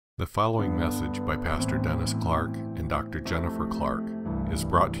The following message by Pastor Dennis Clark and Dr. Jennifer Clark is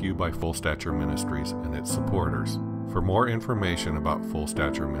brought to you by Full Stature Ministries and its supporters. For more information about Full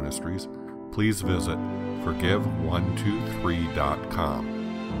Stature Ministries, please visit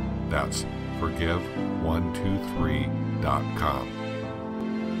forgive123.com. That's forgive123.com.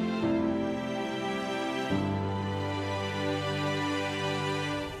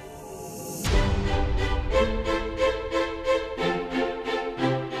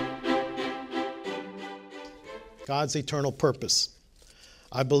 God's eternal purpose.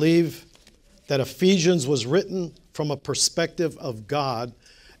 I believe that Ephesians was written from a perspective of God,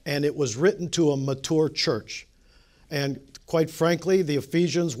 and it was written to a mature church. And quite frankly, the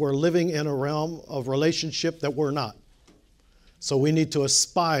Ephesians were living in a realm of relationship that we're not. So we need to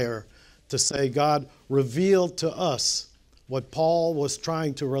aspire to say, God, reveal to us what Paul was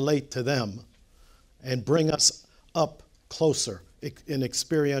trying to relate to them and bring us up closer in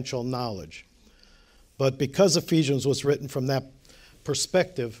experiential knowledge. But because Ephesians was written from that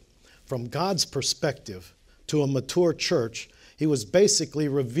perspective, from God's perspective, to a mature church, he was basically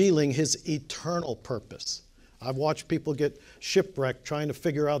revealing his eternal purpose. I've watched people get shipwrecked trying to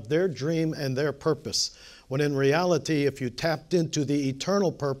figure out their dream and their purpose, when in reality, if you tapped into the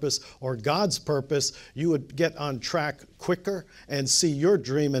eternal purpose or God's purpose, you would get on track quicker and see your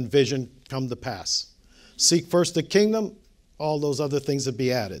dream and vision come to pass. Seek first the kingdom, all those other things would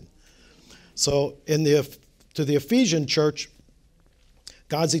be added. So to the Ephesian church,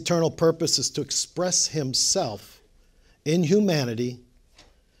 God's eternal purpose is to express himself in humanity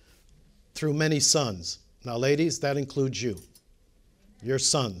through many sons. Now, ladies, that includes you, your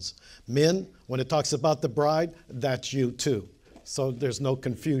sons. Men, when it talks about the bride, that's you too. So there's no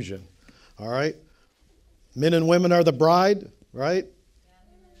confusion, all right? Men and women are the bride, right?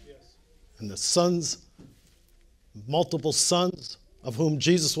 Yes. And the sons, multiple sons, of whom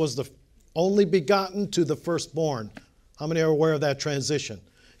Jesus was the only begotten to the firstborn. How many are aware of that transition?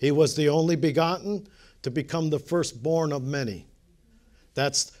 He was the only begotten to become the firstborn of many.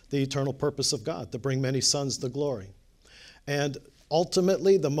 That's the eternal purpose of God, to bring many sons to glory. And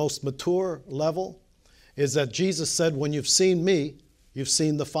ultimately, the most mature level is that Jesus said, when you've seen me, you've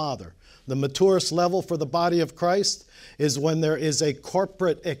seen the Father. The maturest level for the body of Christ is when there is a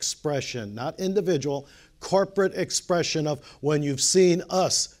corporate expression, not individual, corporate expression of when you've seen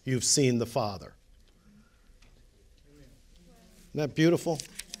us, you've seen the Father. Isn't that beautiful?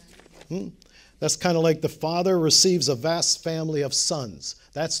 That's kind of like the Father receives a vast family of sons.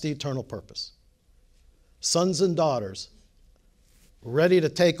 That's the eternal purpose. Sons and daughters ready to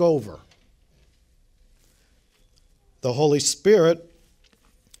take over. The Holy Spirit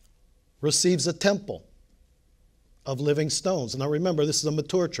receives a temple of living stones. Now remember, this is a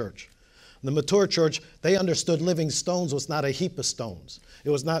mature church. The mature church, they understood living stones was not a heap of stones.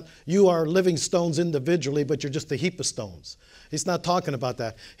 It was not, you are living stones individually, but you're just a heap of stones. He's not talking about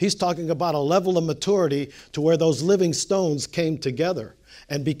that. He's talking about a level of maturity to where those living stones came together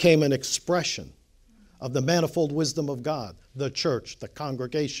and became an expression of the manifold wisdom of God, the church, the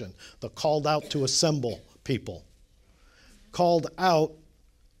congregation, the called out to assemble people. Called out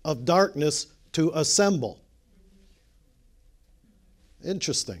of darkness to assemble.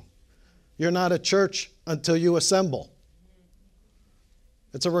 Interesting. You're not a church until you assemble.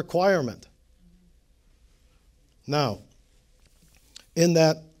 It's a requirement. Now, in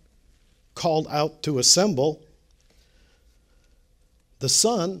that called out to assemble, the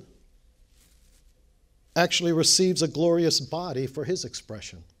Son actually receives a glorious body for his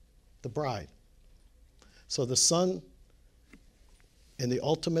expression, the bride. So the Son, in the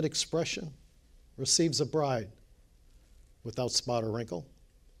ultimate expression, receives a bride without spot or wrinkle.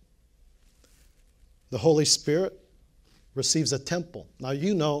 The Holy Spirit receives a temple. Now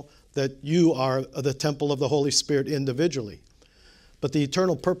you know that you are the temple of the Holy Spirit individually. But the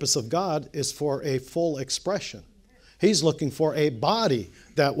eternal purpose of God is for a full expression. He's looking for a body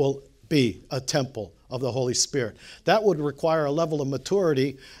that will be a temple of the Holy Spirit. That would require a level of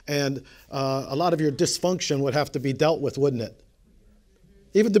maturity, and a lot of your dysfunction would have to be dealt with, wouldn't it?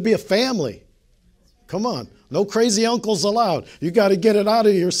 Even to be a family. Come on. No crazy uncles allowed. You got to get it out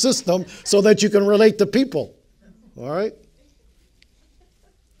of your system so that you can relate to people. All right?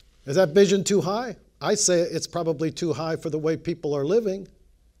 Is that vision too high? I say it's probably too high for the way people are living,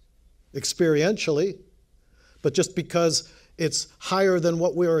 experientially. But just because it's higher than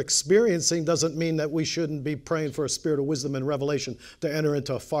what we are experiencing doesn't mean that we shouldn't be praying for a spirit of wisdom and revelation to enter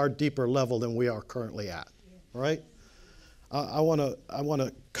into a far deeper level than we are currently at. All right? I want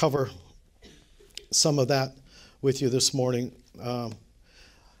to cover some of that with you this morning.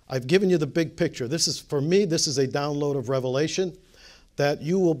 I've given you the big picture. For me, this is a download of revelation that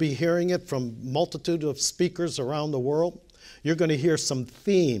you will be hearing it from multitude of speakers around the world. You're going to hear some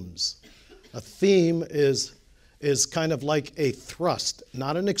themes. A theme is kind of like a thrust,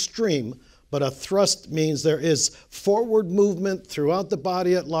 not an extreme, but a thrust means there is forward movement throughout the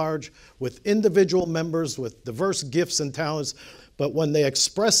body at large with individual members with diverse gifts and talents. But when they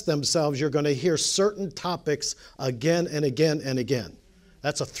express themselves, you're going to hear certain topics again and again and again.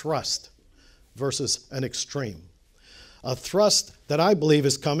 That's a thrust versus an extreme. A thrust that I believe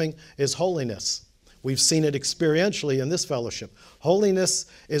is coming is holiness. We've seen it experientially in this fellowship. Holiness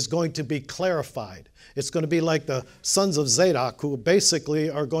is going to be clarified. It's going to be like the sons of Zadok, who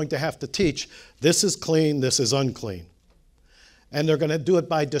basically are going to have to teach, this is clean, this is unclean. And they're going to do it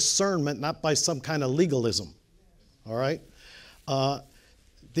by discernment, not by some kind of legalism. All right?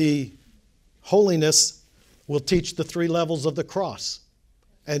 The holiness will teach the 3 levels of the cross.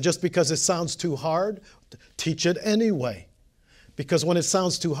 And just because it sounds too hard, teach it anyway. Because when it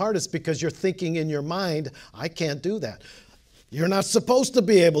sounds too hard, it's because you're thinking in your mind, I can't do that. You're not supposed to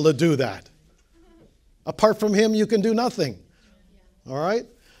be able to do that. Apart from him, you can do nothing. All right?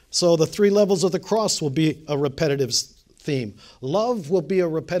 So the 3 levels of the cross will be a repetitive theme. Love will be a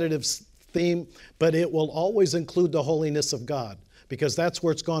repetitive theme, but it will always include the holiness of God, because that's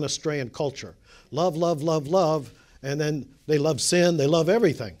where it's gone astray in culture. Love, love, love, love, and then they love sin, they love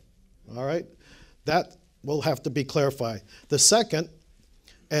everything. All right? That will have to be clarified. The second,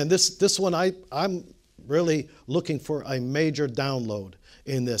 and this one I'm really looking for a major download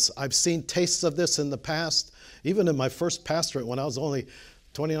in this. I've seen tastes of this in the past. Even in my first pastorate, when I was only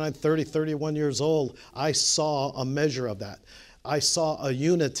 29, 30, 31 years old, I saw a measure of that. I saw a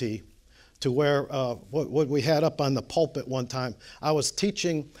unity to where what we had up on the pulpit one time, I was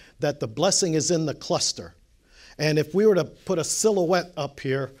teaching that the blessing is in the cluster. And if we were to put a silhouette up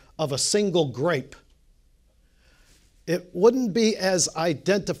here of a single grape, it wouldn't be as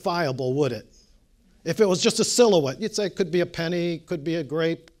identifiable, would it? If it was just a silhouette, you'd say it could be a penny, could be a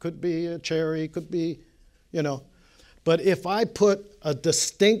grape, could be a cherry, could be, you know. But if I put a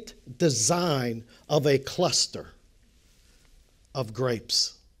distinct design of a cluster of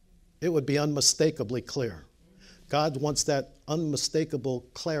grapes, it would be unmistakably clear. God wants that unmistakable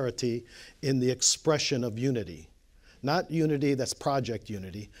clarity in the expression of unity. Not unity that's project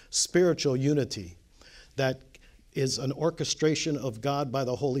unity, spiritual unity that is an orchestration of God by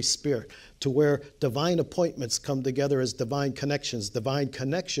the Holy Spirit, to where divine appointments come together as divine connections. Divine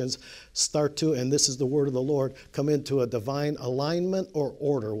connections start to, and this is the word of the Lord, come into a divine alignment or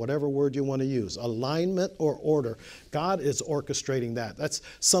order, whatever word you want to use. Alignment or order. God is orchestrating that. That's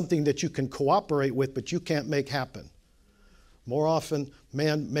something that you can cooperate with, but you can't make happen. More often,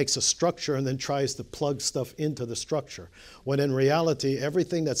 man makes a structure and then tries to plug stuff into the structure. When in reality,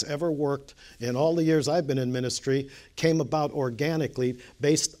 everything that's ever worked in all the years I've been in ministry came about organically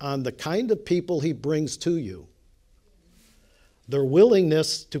based on the kind of people he brings to you, their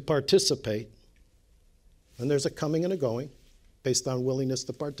willingness to participate, and there's a coming and a going based on willingness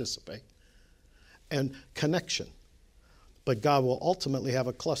to participate, and connection. But God will ultimately have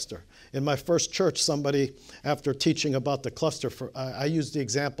a cluster. In my first church, somebody, after teaching about the cluster, I used the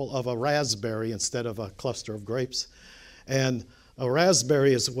example of a raspberry instead of a cluster of grapes. And a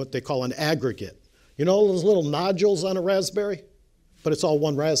raspberry is what they call an aggregate. You know those little nodules on a raspberry? But it's all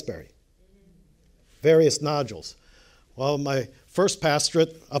one raspberry. Various nodules. Well, my first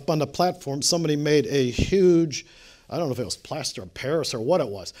pastorate, up on the platform, somebody made a huge, I don't know if it was plaster of Paris or what it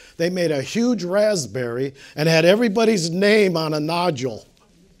was. They made a huge raspberry and had everybody's name on a nodule.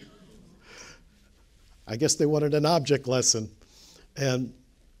 I guess they wanted an object lesson.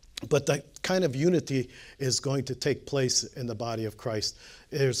 But that kind of unity is going to take place in the body of Christ.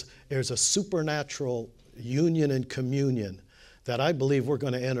 There's a supernatural union and communion that I believe we're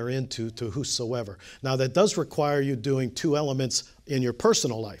going to enter into to whosoever. Now, that does require you doing 2 elements in your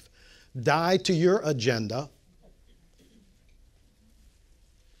personal life. Die to your agenda.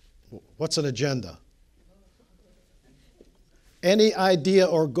 What's an agenda? Any idea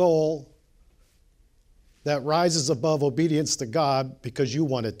or goal that rises above obedience to God because you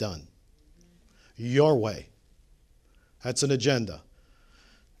want it done. Your way. That's an agenda.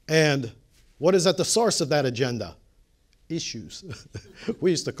 And what is at the source of that agenda? Issues.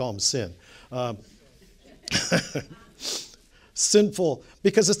 We used to call them sin. Sinful,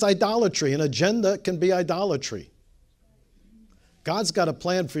 because it's idolatry. An agenda can be idolatry. God's got a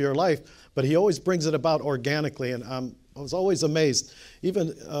plan for your life, but he always brings it about organically. And I was always amazed.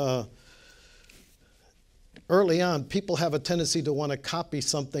 Even early on, people have a tendency to want to copy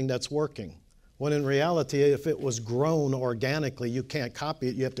something that's working. When in reality, if it was grown organically, you can't copy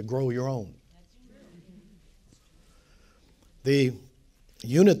it. You have to grow your own. The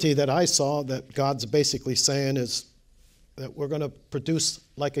unity that I saw that God's basically saying is that we're going to produce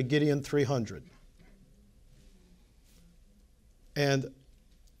like a Gideon 300. And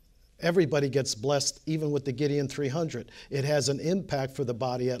everybody gets blessed, even with the Gideon 300. It has an impact for the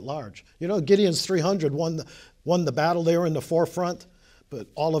body at large. You know, Gideon's 300 won the battle. They were in the forefront, but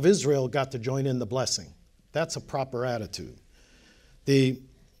all of Israel got to join in the blessing. That's a proper attitude.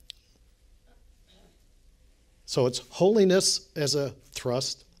 So it's holiness as a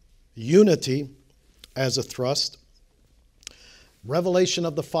thrust, unity as a thrust, revelation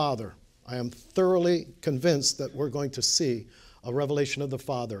of the Father. I am thoroughly convinced that we're going to see a revelation of the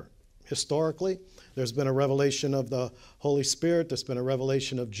Father. Historically, there's been a revelation of the Holy Spirit. There's been a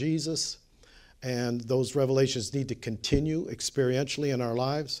revelation of Jesus. And those revelations need to continue experientially in our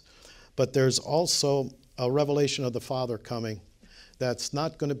lives. But there's also a revelation of the Father coming that's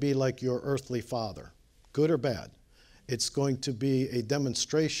not going to be like your earthly father, good or bad. It's going to be a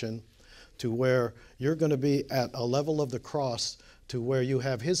demonstration to where you're going to be at a level of the cross to where you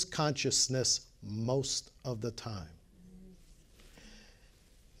have his consciousness most of the time.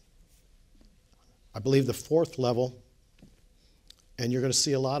 I believe the fourth level, and you're going to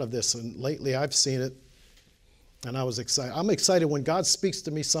see a lot of this, and lately I've seen it, and I was excited. I'm excited when God speaks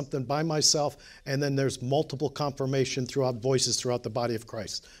to me something by myself, and then there's multiple confirmation throughout voices throughout the body of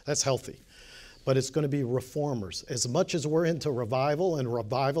Christ. That's healthy. But it's going to be reformers. As much as we're into revival and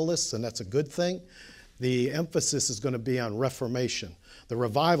revivalists, and that's a good thing, the emphasis is going to be on reformation. The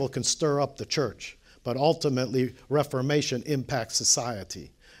revival can stir up the church, but ultimately reformation impacts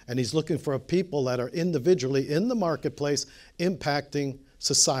society. And he's looking for a people that are individually in the marketplace impacting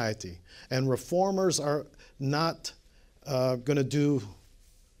society. And reformers are not going to do,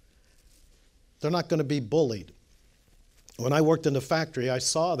 they're not going to be bullied. When I worked in the factory, I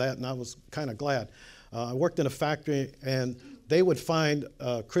saw that and I was kind of glad. I worked in a factory and they would find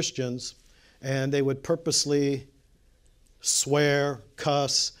Christians and they would purposely swear,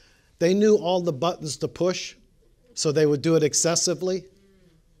 cuss. They knew all the buttons to push, so they would do it excessively.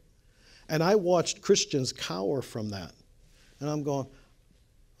 And I watched Christians cower from that. And I'm going,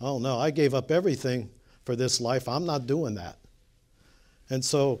 oh no, I gave up everything for this life. I'm not doing that. And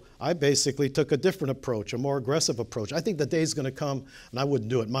so I basically took a different approach, a more aggressive approach. I think the day's going to come, and I wouldn't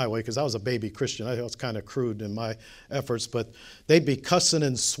do it my way because I was a baby Christian. I was kind of crude in my efforts, but they'd be cussing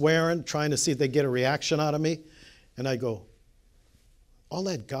and swearing, trying to see if they get a reaction out of me. And I go, all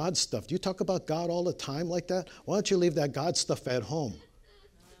that God stuff, do you talk about God all the time like that? Why don't you leave that God stuff at home?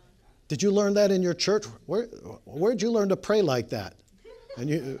 Did you learn that in your church? Where'd you learn to pray like that? And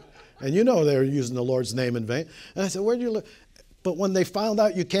you know they're using the Lord's name in vain. And I said, where'd you learn? But when they found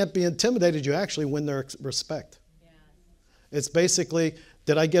out you can't be intimidated, you actually win their respect. Yeah. It's basically,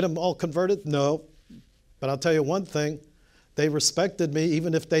 did I get them all converted? No. But I'll tell you one thing, they respected me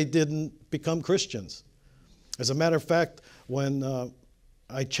even if they didn't become Christians. As a matter of fact, when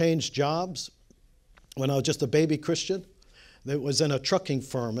I changed jobs, when I was just a baby Christian, it was in a trucking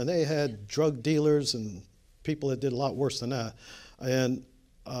firm, and they had drug dealers and people that did a lot worse than that. And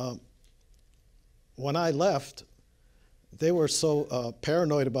when I left, they were so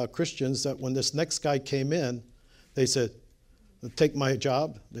paranoid about Christians that when this next guy came in, they said, take my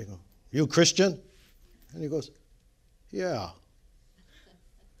job. They go, you Christian? And he goes, yeah.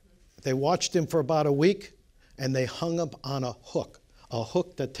 They watched him for about a week, and they hung him on a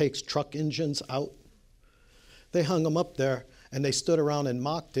hook that takes truck engines out. They hung him up there, and they stood around and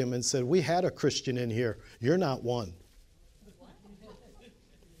mocked him and said, we had a Christian in here. You're not one.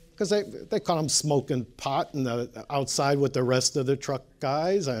 Because they caught him smoking pot outside with the rest of the truck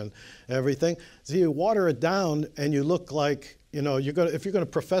guys and everything. So you water it down, and you look like, you know, if you're going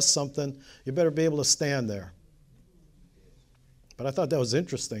to profess something, you better be able to stand there. But I thought that was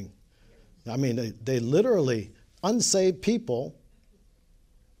interesting. I mean, they literally, unsaved people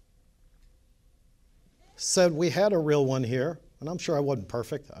said we had a real one here, and I'm sure I wasn't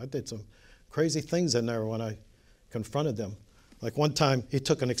perfect. I did some crazy things in there when I confronted them. Like one time, he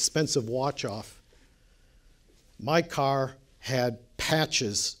took an expensive watch off. My car had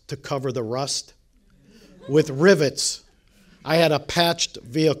patches to cover the rust with rivets. I had a patched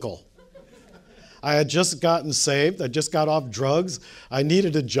vehicle. I had just gotten saved. I just got off drugs. I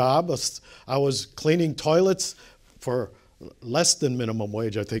needed a job. I was cleaning toilets for less than minimum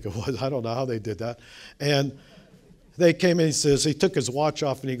wage, I think it was. I don't know how they did that. And they came in, he took his watch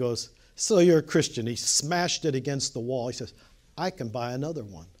off, and he goes, so you're a Christian. He smashed it against the wall. He says, I can buy another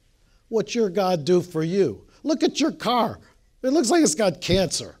one. What's your God do for you? Look at your car. It looks like it's got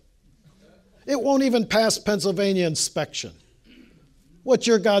cancer. It won't even pass Pennsylvania inspection. What's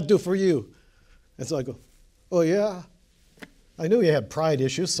your God do for you? And so I go, oh yeah? I knew he had pride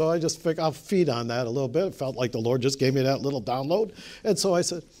issues, so I just figured I'll feed on that a little bit. It felt like the Lord just gave me that little download. And so I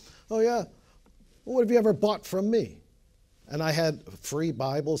said, oh yeah, what have you ever bought from me? And I had free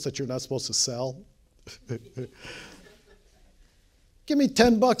Bibles that you're not supposed to sell. Give me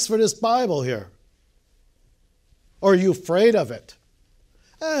 $10 for this Bible here. Or are you afraid of it?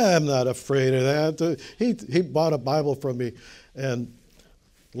 I'm not afraid of that. He bought a Bible from me, and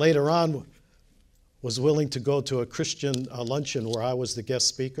later on was willing to go to a Christian luncheon where I was the guest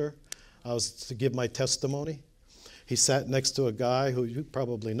speaker. I was to give my testimony. He sat next to a guy who you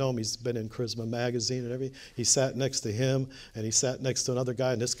probably know him. He's been in Charisma Magazine and everything. He sat next to him, and he sat next to another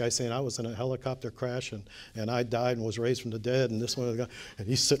guy, and this guy saying, I was in a helicopter crash, and I died and was raised from the dead, and this one, the guy, and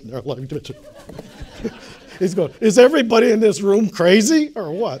he's sitting there like, he's going, is everybody in this room crazy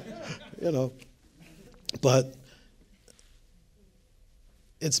or what? You know, but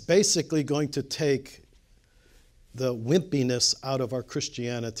it's basically going to take the wimpiness out of our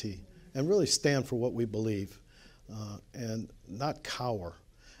Christianity and really stand for what we believe. And not cower.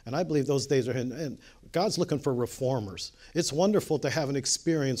 And I believe those days are in. And God's looking for reformers. It's wonderful to have an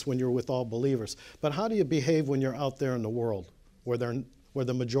experience when you're with all believers. But how do you behave when you're out there in the world where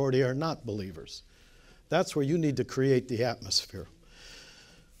the majority are not believers? That's where you need to create the atmosphere.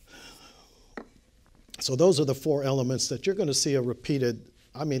 So those are the four elements that you're going to see repeated,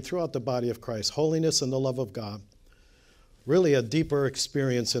 throughout the body of Christ. Holiness and the love of God. Really a deeper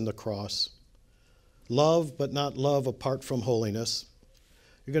experience in the cross. Love, but not love apart from holiness.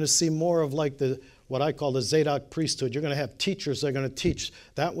 You're going to see more of like what I call the Zadok priesthood. You're going to have teachers that are going to teach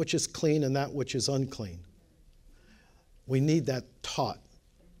that which is clean and that which is unclean. We need that taught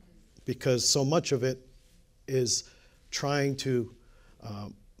because so much of it is trying to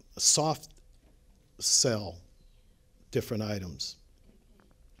soft sell different items.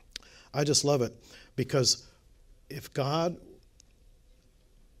 I just love it because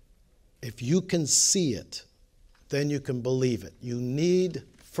if you can see it, then you can believe it. You need,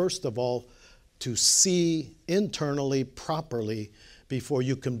 first of all, to see internally properly before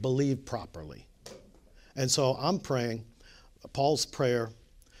you can believe properly. And so I'm praying Paul's prayer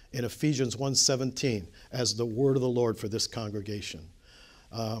in Ephesians 1:17 as the word of the Lord for this congregation.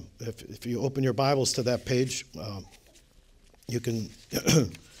 If you open your Bibles to that page, you can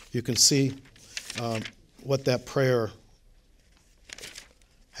you can see what that prayer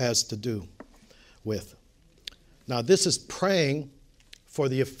has to do with. Now, this is praying for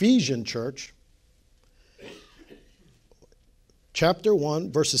the Ephesian church. Chapter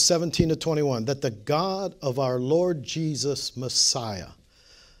 1, verses 17 to 21, that the God of our Lord Jesus Messiah,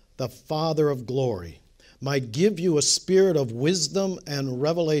 the Father of glory, might give you a spirit of wisdom and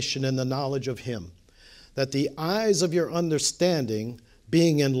revelation in the knowledge of him, that the eyes of your understanding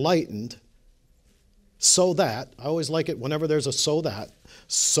being enlightened, so that, I always like it whenever there's a so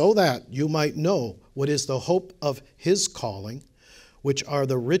that you might know what is the hope of his calling, which are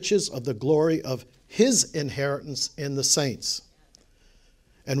the riches of the glory of his inheritance in the saints,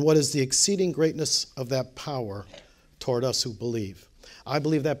 and what is the exceeding greatness of that power toward us who believe. I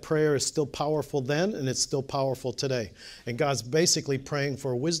believe that prayer is still powerful then, and it's still powerful today. And God's basically praying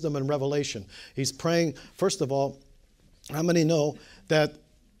for wisdom and revelation. He's praying, first of all, how many know that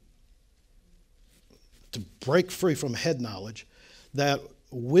to break free from head knowledge, that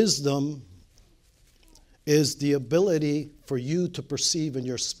wisdom is the ability for you to perceive in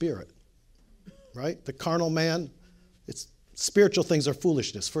your spirit, right? The carnal man, it's spiritual things are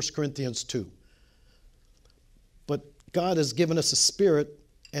foolishness, 1 Corinthians 2. But God has given us a spirit,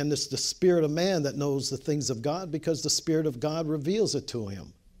 and it's the spirit of man that knows the things of God because the Spirit of God reveals it to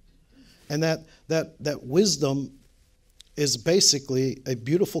him. And that wisdom is basically a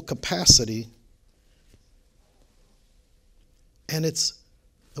beautiful capacity. And it's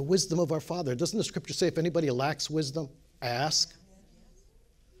the wisdom of our Father. Doesn't the scripture say if anybody lacks wisdom, ask?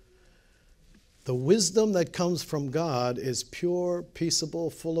 The wisdom that comes from God is pure, peaceable,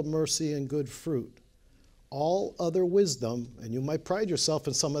 full of mercy and good fruit. All other wisdom, and you might pride yourself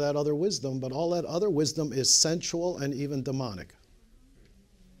in some of that other wisdom, but all that other wisdom is sensual and even demonic.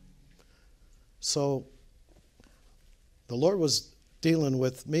 So the Lord was dealing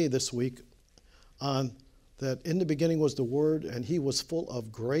with me this week on that in the beginning was the Word, and he was full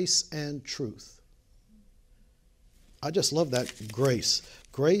of grace and truth. I just love that grace.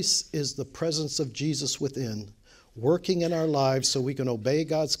 Grace is the presence of Jesus within, working in our lives so we can obey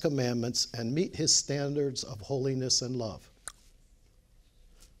God's commandments and meet his standards of holiness and love.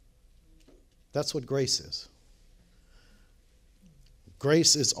 That's what grace is.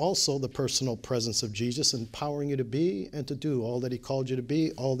 Grace is also the personal presence of Jesus, empowering you to be and to do all that he called you to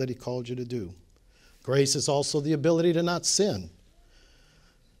be, all that he called you to do. Grace is also the ability to not sin.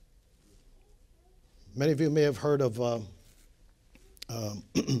 Many of you may have heard of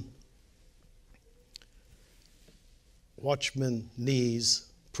Watchman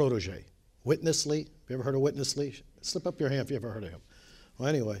Nee's protege, Witness Lee. Have you ever heard of Witness Lee? Slip up your hand if you ever heard of him. Well,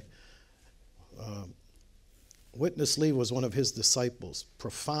 anyway, Witness Lee was one of his disciples,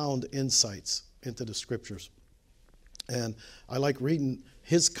 profound insights into the scriptures. And I like reading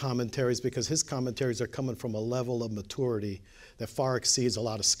his commentaries because his commentaries are coming from a level of maturity that far exceeds a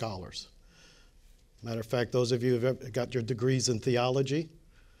lot of scholars. Matter of fact, those of you who have got your degrees in theology,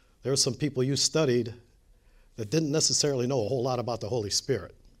 there are some people you studied that didn't necessarily know a whole lot about the Holy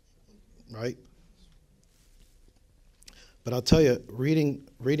Spirit, right? But I'll tell you,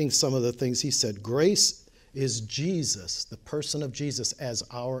 reading some of the things he said, grace is Jesus, the person of Jesus, as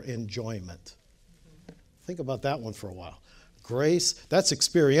our enjoyment. Think about that one for a while. Grace, that's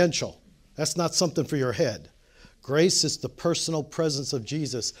experiential. That's not something for your head. Grace is the personal presence of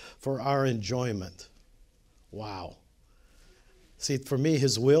Jesus for our enjoyment. Wow. See, for me,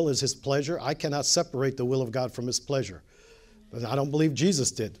 his will is his pleasure. I cannot separate the will of God from his pleasure. But I don't believe Jesus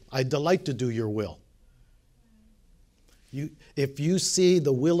did. I delight to do your will. If you see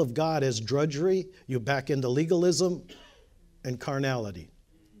the will of God as drudgery, you back into legalism and carnality.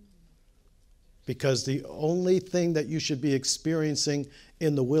 Because the only thing that you should be experiencing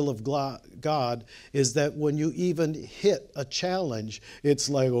in the will of God is that when you even hit a challenge, it's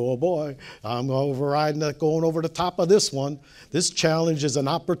like, oh boy, I'm overriding, going over the top of this one. This challenge is an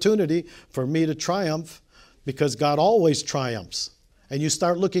opportunity for me to triumph because God always triumphs. And you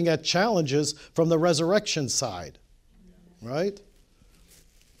start looking at challenges from the resurrection side, right?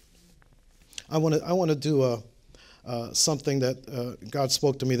 I want to do something that God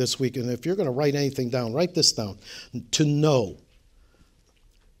spoke to me this week. And if you're going to write anything down, write this down. To know.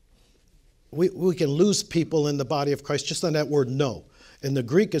 We can lose people in the body of Christ just on that word know. In the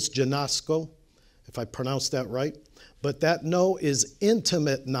Greek, it's ginosko, if I pronounce that right. But that know is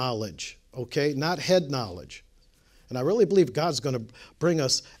intimate knowledge, okay? Not head knowledge. And I really believe God's going to bring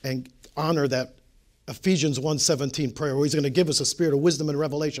us and honor that Ephesians 1:17 prayer, where he's going to give us a spirit of wisdom and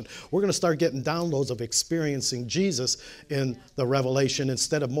revelation. We're going to start getting downloads of experiencing Jesus in the revelation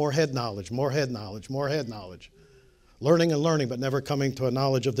instead of more head knowledge, more head knowledge, more head knowledge. Learning and learning, but never coming to a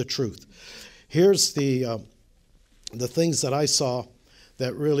knowledge of the truth. Here's the things that I saw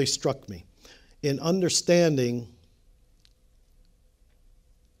that really struck me. In understanding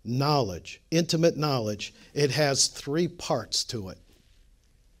knowledge, intimate knowledge, it has three parts to it.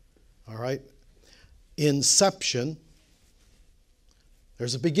 All right? Inception,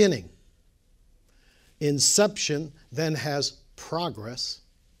 there's a beginning. Inception then has progress,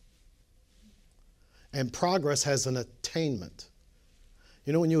 and progress has an attainment.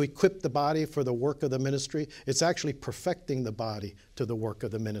 You know, when you equip the body for the work of the ministry, it's actually perfecting the body to the work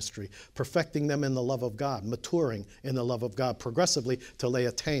of the ministry, perfecting them in the love of God, maturing in the love of God progressively till they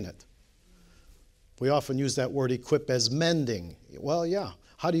attain it. We often use that word equip as mending. Well, yeah.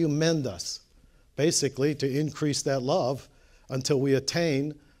 How do you mend us? Basically, to increase that love until we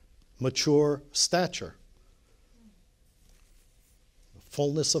attain mature stature,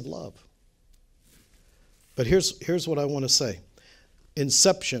 fullness of love. But here's what I want to say.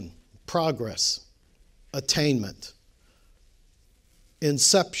 Inception, progress, attainment.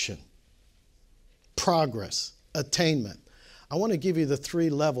 Inception, progress, attainment. I want to give you the three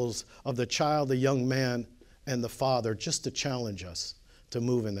levels of the child, the young man, and the father, just to challenge us to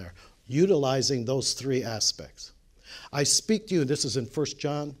move in there, utilizing those three aspects. I speak to you, this is in 1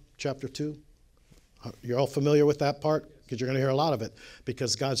 John chapter 2. You're all familiar with that part? Because you're going to hear a lot of it,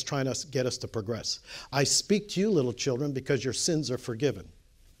 because God's trying to get us to progress. I speak to you, little children, because your sins are forgiven.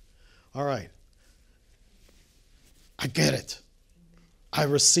 All right. I get it. I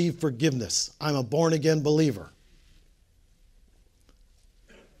receive forgiveness. I'm a born-again believer.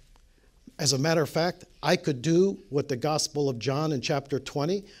 As a matter of fact, I could do what the Gospel of John in chapter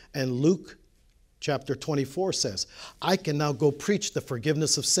 20 and Luke chapter 24 says. I can now go preach the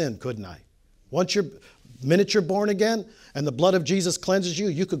forgiveness of sin, couldn't I? Minute you're born again and the blood of Jesus cleanses you,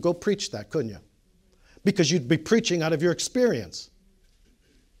 you could go preach that, couldn't you? Because you'd be preaching out of your experience.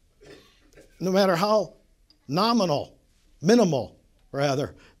 No matter how minimal,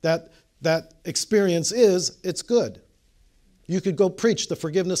 rather, that experience is, it's good. You could go preach the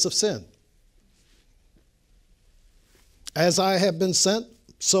forgiveness of sin. As I have been sent,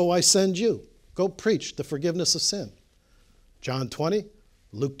 so I send you. Go preach the forgiveness of sin. John 20,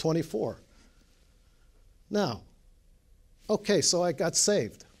 Luke 24. Now, okay, so I got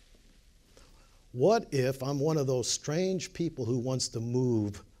saved. What if I'm one of those strange people who wants to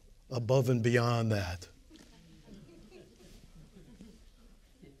move above and beyond that.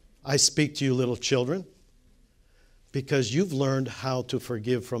 I speak to you, little children, because you've learned how to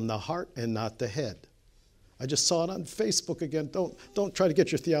forgive from the heart and not the head. I just saw it on Facebook again. Don't try to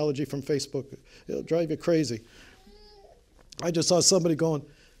get your theology from Facebook. It'll drive you crazy. I just saw somebody going,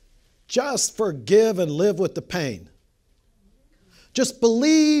 just forgive and live with the pain. Just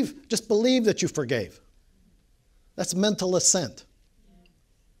believe that you forgave. That's mental assent.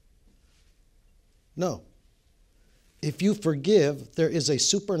 No. If you forgive, there is a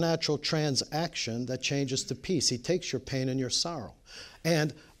supernatural transaction that changes to peace. He takes your pain and your sorrow.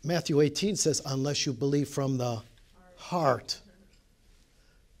 And Matthew 18 says, unless you believe from the heart.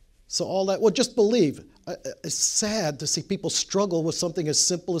 So all that, well, just believe. It's sad to see people struggle with something as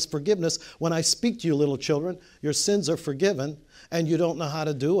simple as forgiveness. When I speak to you, little children, your sins are forgiven, and you don't know how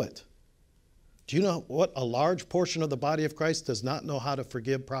to do it. Do you know what a large portion of the body of Christ does not know how to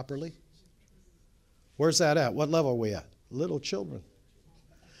forgive properly? Where's that at? What level are we at? Little children.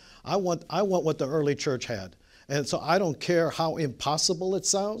 I want what the early church had. And so I don't care how impossible it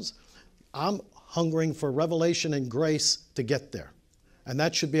sounds. I'm hungering for revelation and grace to get there. And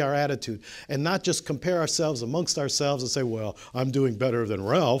that should be our attitude. And not just compare ourselves amongst ourselves and say, well, I'm doing better than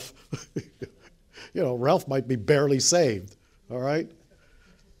Ralph. You know, Ralph might be barely saved. All right?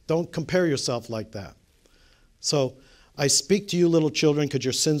 Don't compare yourself like that. So I speak to you, little children, because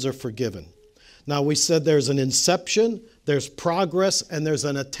your sins are forgiven. Now, we said there's an inception, there's progress, and there's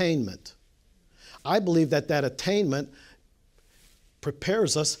an attainment. I believe that attainment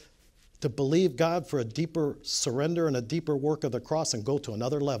prepares us to believe God for a deeper surrender and a deeper work of the cross and go to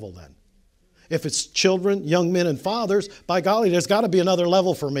another level then. If it's children, young men, and fathers, by golly, there's got to be another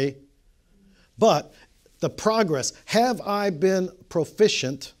level for me. But the progress, have I been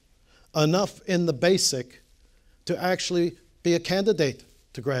proficient enough in the basic to actually be a candidate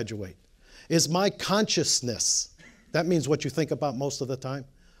to graduate? Is my consciousness, that means what you think about most of the time,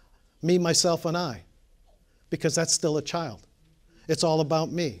 me, myself, and I, because that's still a child. It's all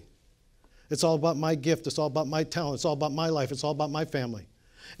about me. It's all about my gift. It's all about my talent. It's all about my life. It's all about my family.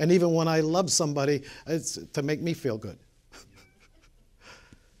 And even when I love somebody, it's to make me feel good.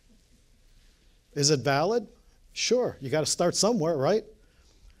 Is it valid? Sure. You got to start somewhere, right?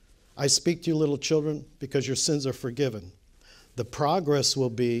 I speak to you, little children, because your sins are forgiven. The progress will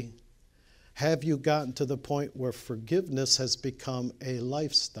be, have you gotten to the point where forgiveness has become a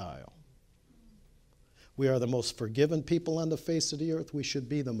lifestyle? We are the most forgiven people on the face of the earth. We should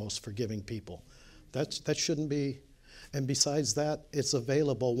be the most forgiving people. That shouldn't be. And besides that, it's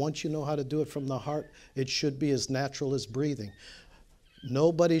available. Once you know how to do it from the heart, it should be as natural as breathing.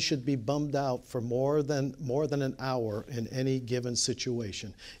 Nobody should be bummed out for more than an hour in any given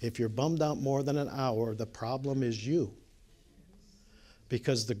situation. If you're bummed out more than an hour, the problem is you.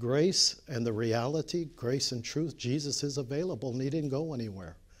 Because the grace and the reality, grace and truth, Jesus is available and he didn't go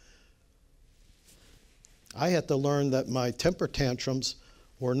anywhere. I had to learn that my temper tantrums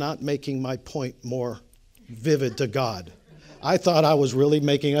were not making my point more vivid to God. I thought I was really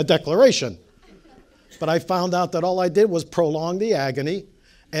making a declaration. But I found out that all I did was prolong the agony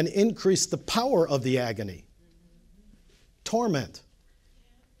and increase the power of the agony. Torment.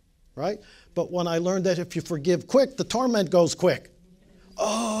 Right? But when I learned that if you forgive quick, the torment goes quick.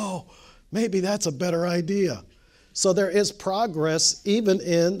 Oh, maybe that's a better idea. So there is progress even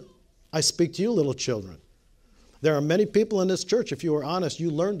in, I speak to you, little children. There are many people in this church, if you were honest, you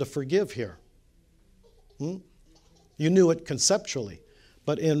learned to forgive here. You knew it conceptually.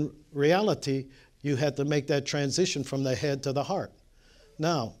 But in reality, you had to make that transition from the head to the heart.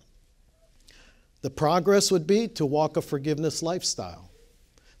 Now, the progress would be to walk a forgiveness lifestyle.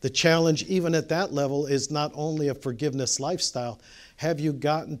 The challenge, even at that level, is not only a forgiveness lifestyle. Have you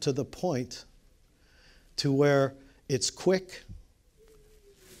gotten to the point to where it's quick?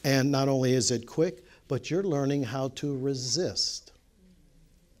 And not only is it quick, but you're learning how to resist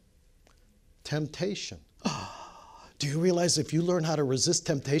temptation. Do you realize if you learn how to resist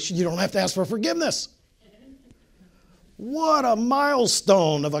temptation, you don't have to ask for forgiveness? What a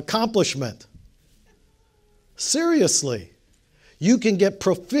milestone of accomplishment. Seriously. You can get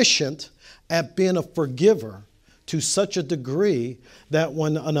proficient at being a forgiver to such a degree that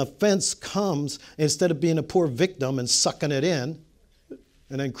when an offense comes, instead of being a poor victim and sucking it in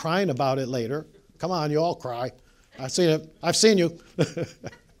and then crying about it later, come on, you all cry. I've seen it. I've seen you.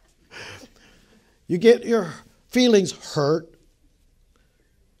 You get your feelings hurt.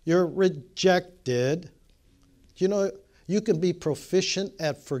 You're rejected. You know, you can be proficient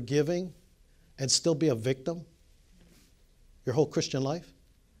at forgiving and still be a victim your whole Christian life.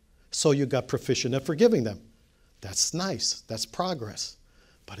 So you got proficient at forgiving them. That's nice. That's progress.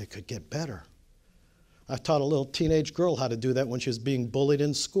 but it could get better. I taught a little teenage girl how to do that when she was being bullied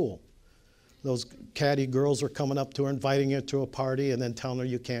in school. Those catty girls were coming up to her, inviting her to a party, and then telling her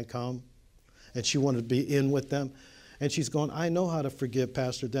you can't come. And she wanted to be in with them. And she's going, I know how to forgive,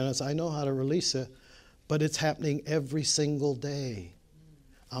 Pastor Dennis. I know how to release it, but it's happening every single day.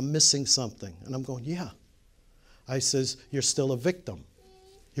 I'm missing something. And I'm going, yeah. I says, you're still a victim.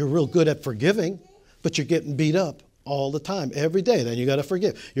 You're real good at forgiving, but you're getting beat up all the time, every day. Then you got to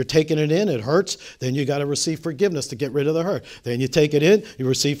forgive. You're taking it in, it hurts. Then you got to receive forgiveness to get rid of the hurt. Then you take it in, you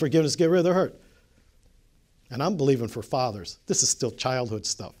receive forgiveness to get rid of the hurt. And I'm believing for fathers. This is still childhood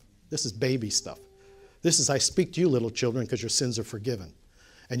stuff. This is baby stuff. This is, I speak to you, little children, because your sins are forgiven.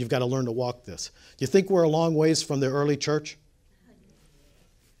 And you've got to learn to walk this. Do you think we're a long ways from the early church?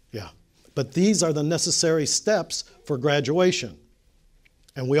 Yeah. But these are the necessary steps for graduation.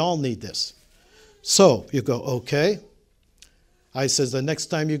 And we all need this. So you go, okay. I says, the next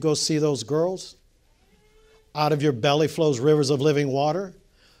time you go see those girls, out of your belly flows rivers of living water.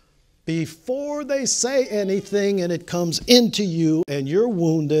 Before they say anything and it comes into you and you're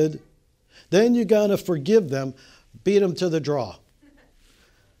wounded, then you got to forgive them, beat them to the draw.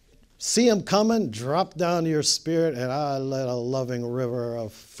 See them coming, drop down to your spirit, and I let a loving river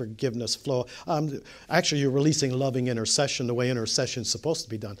of forgiveness flow. Actually, you're releasing loving intercession the way intercession is supposed to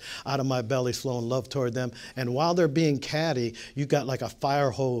be done. Out of my belly flowing love toward them. And while they're being catty, you got like a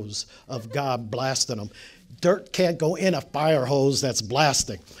fire hose of God blasting them. Dirt can't go in a fire hose that's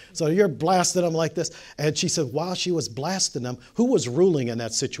blasting. So you're blasting them like this. And she said, while she was blasting them, who was ruling in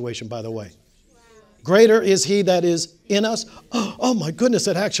that situation, by the way? Greater is he that is in us. Oh my goodness,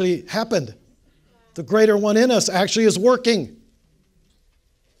 it actually happened. The greater one in us actually is working.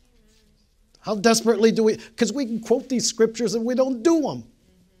 How desperately do we, because we can quote these scriptures and we don't do them.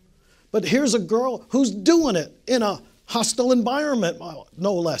 But here's a girl who's doing it in a hostile environment,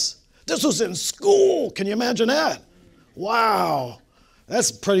 no less. This was in school. Can you imagine that? Wow.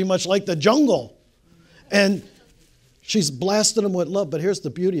 That's pretty much like the jungle. And she's blasting them with love, but here's the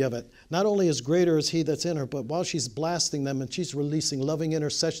beauty of it. Not only is greater is he that's in her, but while she's blasting them and she's releasing loving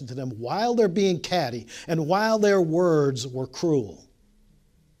intercession to them while they're being catty and while their words were cruel.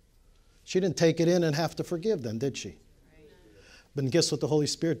 She didn't take it in and have to forgive them, did she? But guess what the Holy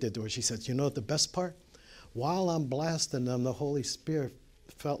Spirit did to her? She said, you know what the best part? While I'm blasting them, the Holy Spirit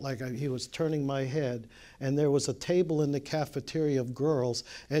felt like he was turning my head, and there was a table in the cafeteria of girls,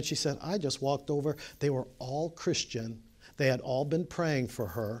 and she said, I just walked over. They were all Christian. They had all been praying for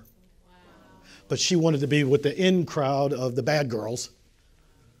her. But she wanted to be with the in crowd of the bad girls.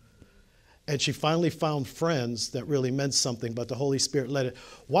 And she finally found friends that really meant something, but the Holy Spirit let it.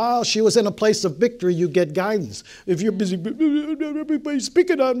 While she was in a place of victory, you get guidance. If you're busy, everybody's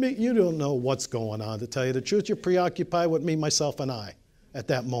speaking on me, you don't know what's going on, to tell you the truth. You're preoccupied with me, myself, and I at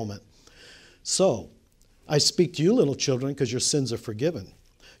that moment. So, I speak to you, little children, because your sins are forgiven.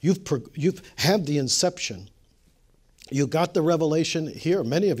 You've had the inception. You got the revelation here.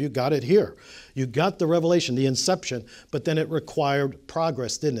 Many of you got it here. You got the revelation, the inception, but then it required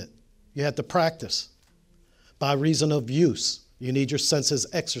progress, didn't it? You had to practice by reason of use. You need your senses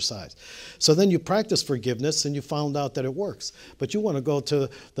exercised. So then you practice forgiveness and you found out that it works. But you want to go to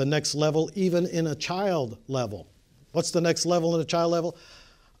the next level, even in a child level. What's the next level in a child level?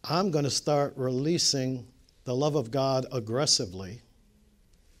 I'm going to start releasing the love of God aggressively.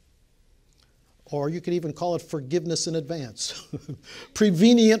 Or you could even call it forgiveness in advance.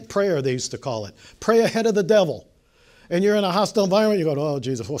 Prevenient prayer, they used to call it. Pray ahead of the devil. And you're in a hostile environment, you go, oh,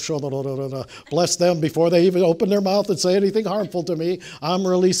 Jesus, bless them before they even open their mouth and say anything harmful to me. I'm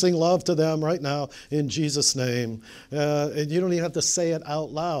releasing love to them right now in Jesus' name. And you don't even have to say it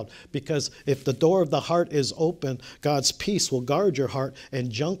out loud, because if the door of the heart is open, God's peace will guard your heart, and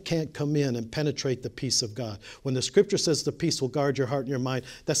junk can't come in and penetrate the peace of God. When the scripture says the peace will guard your heart and your mind,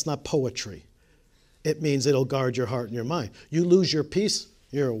 that's not poetry. It means it'll guard your heart and your mind. You lose your peace,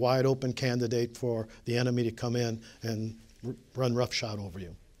 you're a wide open candidate for the enemy to come in and run roughshod over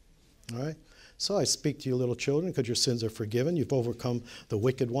you. All right? So I speak to you, little children, because your sins are forgiven. You've overcome the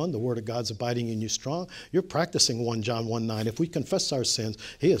wicked one. The word of God's abiding in you strong. You're practicing 1 John 1:9. If we confess our sins,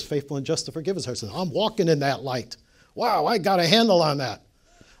 he is faithful and just to forgive us our sins. I'm walking in that light. Wow, I got a handle on that.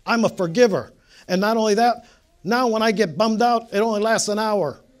 I'm a forgiver. And not only that, now when I get bummed out, it only lasts an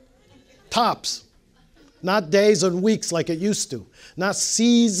hour. Tops. Not days and weeks like it used to. Not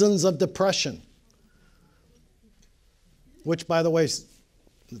seasons of depression. Which, by the way,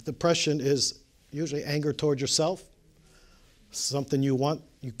 depression is usually anger toward yourself. Something you want,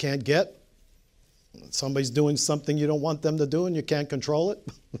 you can't get. Somebody's doing something you don't want them to do and you can't control it.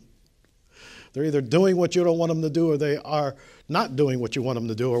 They're either doing what you don't want them to do or they are not doing what you want them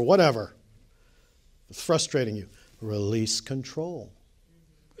to do or whatever. It's frustrating you. Release control.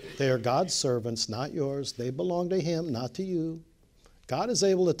 They are God's servants, not yours. They belong to him, not to you. God is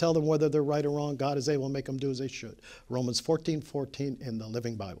able to tell them whether they're right or wrong. God is able to make them do as they should. Romans 14:14 in the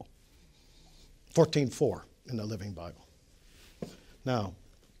Living Bible. 14:4 in the Living Bible. Now,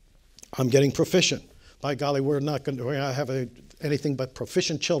 I'm getting proficient. By golly, we're not going to have anything but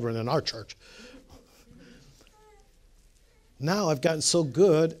proficient children in our church. Now I've gotten so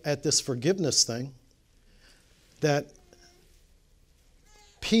good at this forgiveness thing that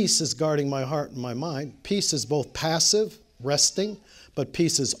peace is guarding my heart and my mind. Peace is both passive, resting, but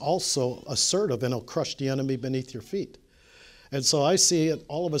peace is also assertive, and it'll crush the enemy beneath your feet. And so I see it,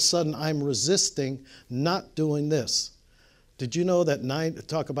 all of a sudden I'm resisting not doing this. Did you know that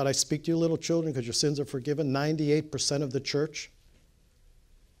talk about I speak to you little children because your sins are forgiven? 98% of the church,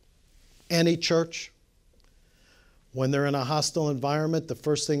 any church, when they're in a hostile environment, the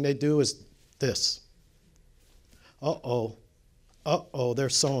first thing they do is this. Uh-oh. Uh-oh,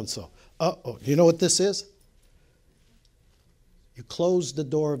 there's so-and-so. Uh-oh. You know what this is? You close the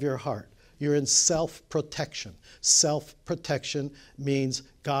door of your heart. You're in self-protection. Self-protection means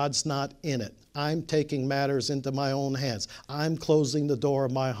God's not in it. I'm taking matters into my own hands. I'm closing the door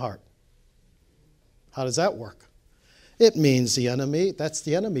of my heart. How does that work? It means the enemy, that's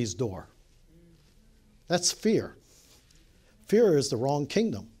the enemy's door. That's fear. Fear is the wrong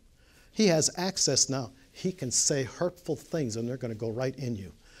kingdom. He has access now. He can say hurtful things and they're going to go right in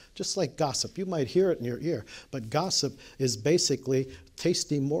you. Just like gossip. You might hear it in your ear, but gossip is basically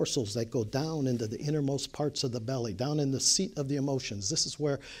tasty morsels that go down into the innermost parts of the belly, down in the seat of the emotions. This is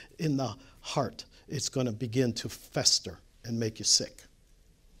where in the heart it's going to begin to fester and make you sick.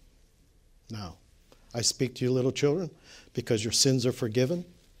 Now, I speak to you little children because your sins are forgiven.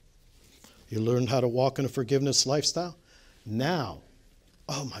 You learned how to walk in a forgiveness lifestyle. Now,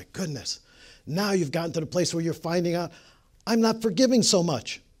 oh my goodness, now you've gotten to the place where you're finding out, I'm not forgiving so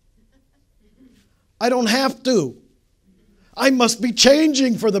much. I don't have to. I must be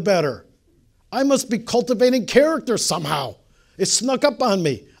changing for the better. I must be cultivating character somehow. It snuck up on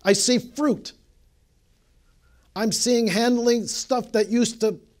me. I see fruit. I'm seeing handling stuff that used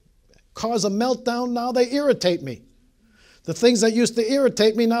to cause a meltdown, now they irritate me. The things that used to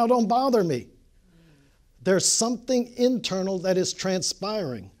irritate me now don't bother me. There's something internal that is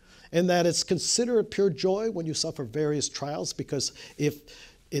transpiring, and that it's considered pure joy when you suffer various trials, because if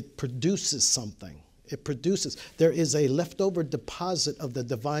it produces something, there is a leftover deposit of the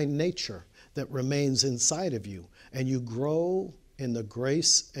divine nature that remains inside of you, and you grow in the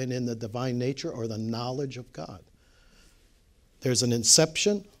grace and in the divine nature or the knowledge of God. There's an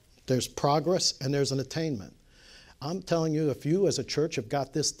inception, there's progress, and there's an attainment. I'm telling you, if you as a church have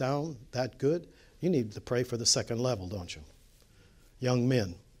got this down that good, you need to pray for the second level, don't you? Young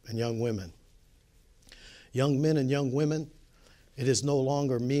men and young women. Young men and young women, it is no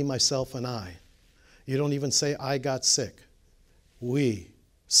longer me, myself, and I. You don't even say, I got sick.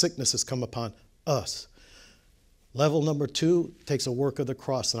 Sickness has come upon us. Level number 2 takes a work of the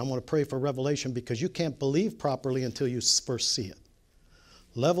cross. And I want to pray for revelation because you can't believe properly until you first see it.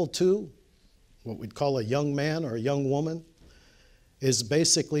 Level 2, what we'd call a young man or a young woman, is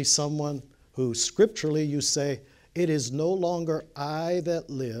basically someone who scripturally you say, it is no longer I that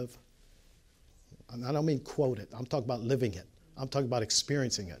live. And I don't mean quote it. I'm talking about living it. I'm talking about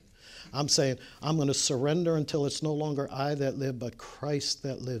experiencing it. I'm saying I'm going to surrender until it's no longer I that live, but Christ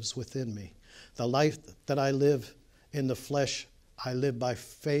that lives within me. The life that I live in the flesh, I live by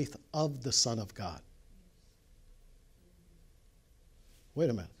faith of the Son of God. Wait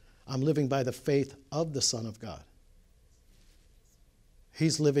a minute. I'm living by the faith of the Son of God.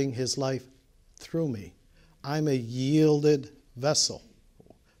 He's living his life through me. I'm a yielded vessel.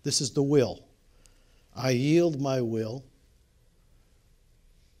 This is the will. I yield my will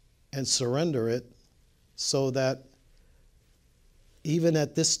and surrender it so that even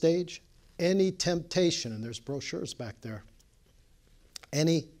at this stage, any temptation, and there's brochures back there,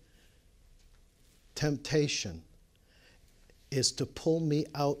 any temptation is to pull me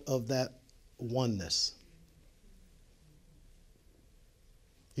out of that oneness.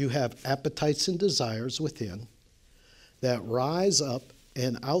 You have appetites and desires within that rise up,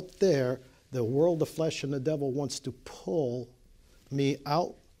 and out there, the world, the flesh, and the devil wants to pull me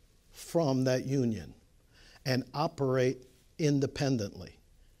out from that union and operate independently.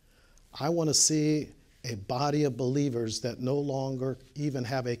 I want to see a body of believers that no longer even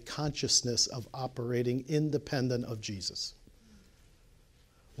have a consciousness of operating independent of Jesus.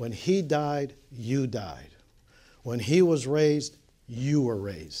 When he died, you died. When he was raised, you were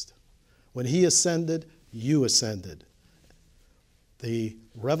raised. When he ascended, you ascended. The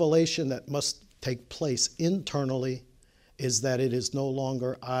revelation that must take place internally is that it is no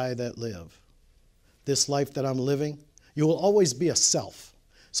longer I that live. This life that I'm living, you will always be a self.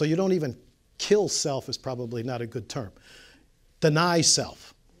 So you don't even kill self is probably not a good term. Deny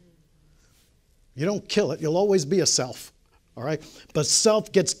self. You don't kill it. You'll always be a self. All right? But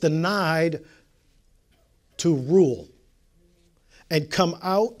self gets denied to rule and come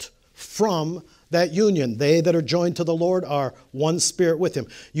out from that union. They that are joined to the Lord are one spirit with him.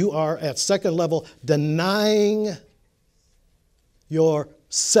 You are at second level denying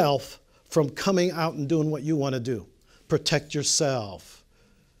yourself from coming out and doing what you want to do. Protect yourself.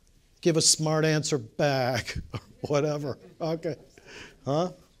 Give a smart answer back or whatever. Okay.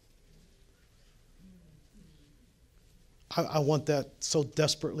 Huh? I want that so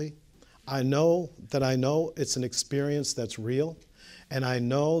desperately. I know it's an experience that's real. And I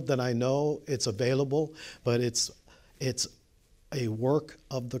know it's available, but it's a work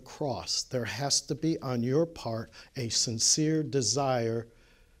of the cross. There has to be on your part a sincere desire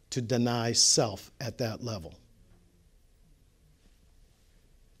to deny self at that level.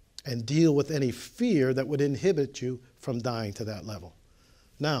 And deal with any fear that would inhibit you from dying to that level.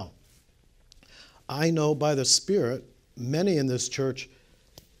 Now, I know by the Spirit, many in this church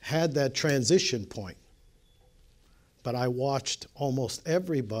had that transition point. But I watched almost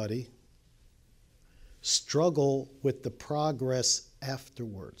everybody struggle with the progress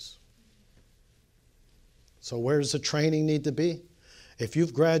afterwards. So where does the training need to be? If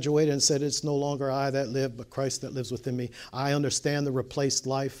you've graduated and said, it's no longer I that live, but Christ that lives within me, I understand the replaced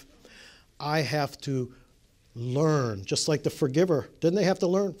life. I have to learn, just like the forgiver. Didn't they have to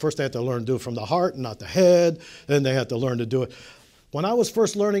learn? First they had to learn to do it from the heart and not the head. Then they had to learn to do it. When I was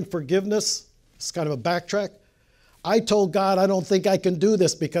first learning forgiveness, it's kind of a backtrack, I told God, I don't think I can do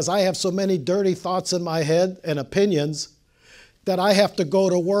this because I have so many dirty thoughts in my head and opinions that I have to go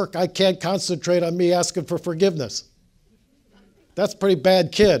to work. I can't concentrate on me asking for forgiveness. That's a pretty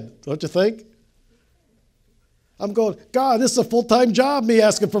bad kid, don't you think? I'm going, God, this is a full-time job, me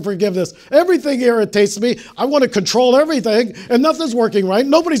asking for forgiveness. Everything irritates me. I want to control everything, and nothing's working right.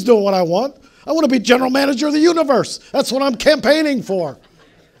 Nobody's doing what I want. I want to be general manager of the universe. That's what I'm campaigning for.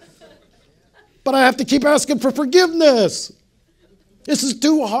 But I have to keep asking for forgiveness. This is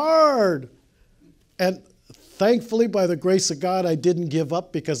too hard. And thankfully, by the grace of God, I didn't give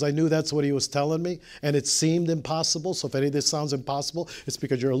up because I knew that's what he was telling me. And it seemed impossible. So if any of this sounds impossible, it's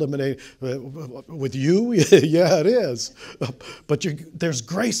because you're eliminating with you. Yeah, it is. But there's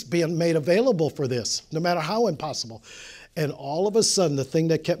grace being made available for this, no matter how impossible. And all of a sudden, the thing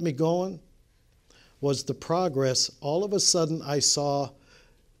that kept me going was the progress. All of a sudden, I saw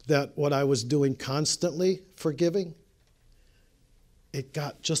that what I was doing constantly, forgiving, it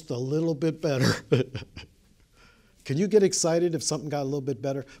got just a little bit better. Can you get excited if something got a little bit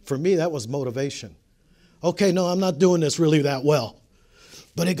better? For me, that was motivation. Okay, no, I'm not doing this really that well,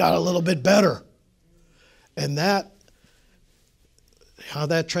 but it got a little bit better. And that, how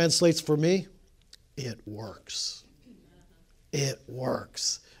that translates for me, it works. It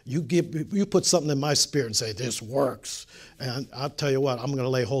works. You put something in my spirit and say, this works. And I'll tell you what, I'm going to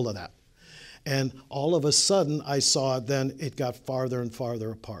lay hold of that. And all of a sudden, I saw then it got farther and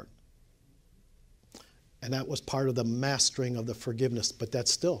farther apart. And that was part of the mastering of the forgiveness. But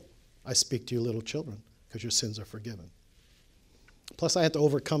that's still, I speak to you little children, because your sins are forgiven. Plus, I had to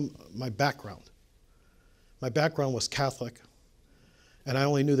overcome my background. My background was Catholic, and I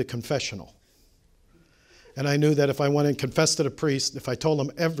only knew the confessional. And I knew that if I went and confessed to the priest, if I told him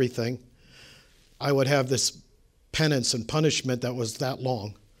everything, I would have this penance and punishment that was that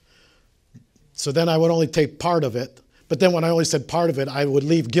long. So then I would only take part of it. But then when I only said part of it, I would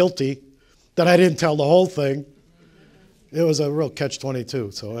leave guilty that I didn't tell the whole thing. It was a real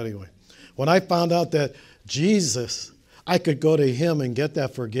catch-22. So anyway, when I found out that Jesus, I could go to him and get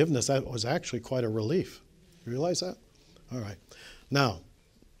that forgiveness, that was actually quite a relief. You realize that? All right. Now,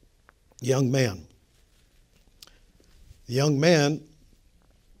 young man. The young man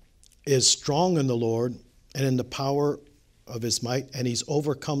is strong in the Lord and in the power of his might, and he's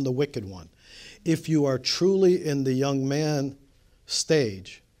overcome the wicked one. If you are truly in the young man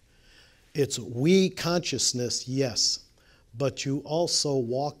stage, it's we consciousness, yes, but you also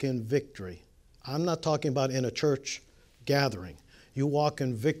walk in victory. I'm not talking about in a church gathering. You walk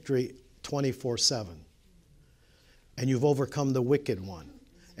in victory 24/7. And you've overcome the wicked one.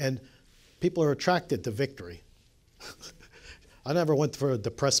 And people are attracted to victory. I never went for a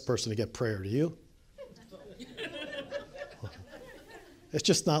depressed person to get prayer, do you? It's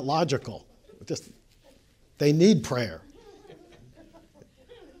just not logical. They need prayer.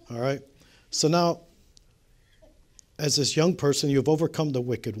 All right? So now, as this young person, you've overcome the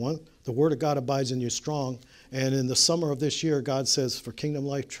wicked one. The word of God abides in you strong. And in the summer of this year, God says, for Kingdom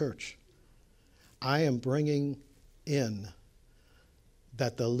Life Church, I am bringing in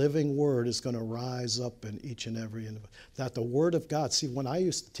that the living word is going to rise up in each and every individual. That the word of God, see, when I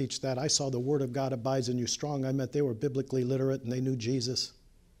used to teach that, I saw the word of God abides in you strong. I meant they were biblically literate and they knew Jesus.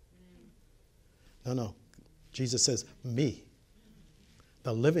 No. Jesus says, me,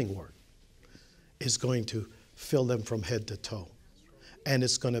 the living word, is going to fill them from head to toe. And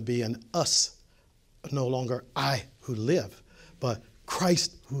it's going to be an us, no longer I who live, but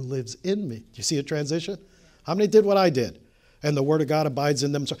Christ who lives in me. Do you see a transition? How many did what I did? And the word of God abides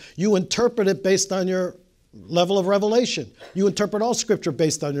in them. So you interpret it based on your level of revelation. You interpret all scripture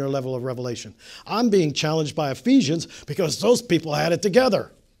based on your level of revelation. I'm being challenged by Ephesians because those people had it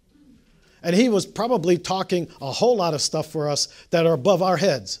together. And he was probably talking a whole lot of stuff for us that are above our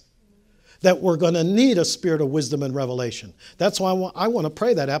heads, that we're going to need a spirit of wisdom and revelation. That's why I want to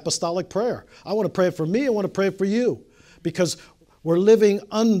pray that apostolic prayer. I want to pray it for me. I want to pray it for you, because we're living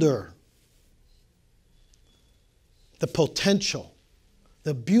under the potential,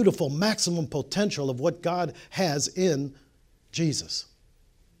 the beautiful maximum potential of what God has in Jesus.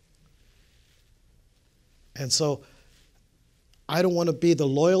 And so I don't want to be the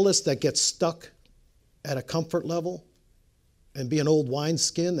loyalist that gets stuck at a comfort level and be an old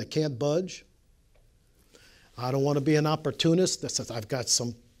wineskin that can't budge. I don't want to be an opportunist that says, I've got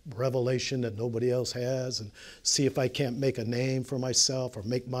some revelation that nobody else has, and see if I can't make a name for myself or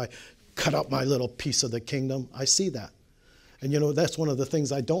cut up my little piece of the kingdom. I see that. And that's one of the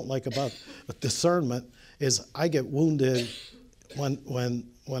things I don't like about discernment is I get wounded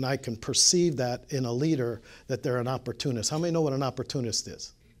when I can perceive that in a leader that they're an opportunist. How many know what an opportunist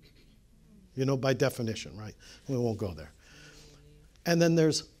is? By definition, right? We won't go there. And then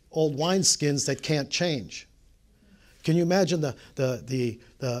there's old wineskins that can't change. Can you imagine the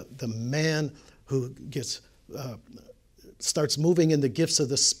man who starts moving in the gifts of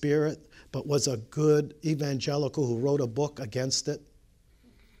the Spirit, but was a good evangelical who wrote a book against it?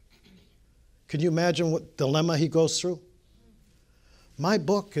 Can you imagine what dilemma he goes through? My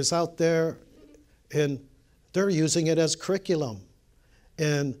book is out there, and they're using it as curriculum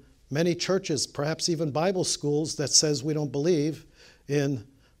in many churches, perhaps even Bible schools, that says we don't believe in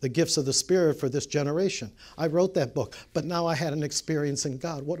the gifts of the Spirit for this generation. I wrote that book, but now I had an experience in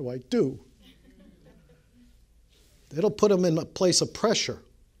God. What do I do? It'll put them in a place of pressure.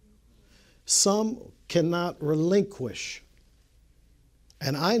 Some cannot relinquish,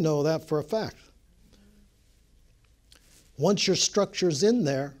 and I know that for a fact. Once your structure's in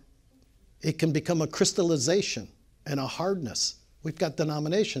there, it can become a crystallization and a hardness. We've got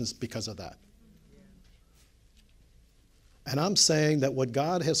denominations because of that. And I'm saying that what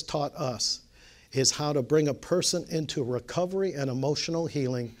God has taught us is how to bring a person into recovery and emotional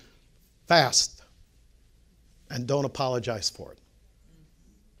healing fast, and don't apologize for it.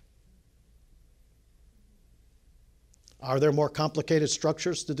 Are there more complicated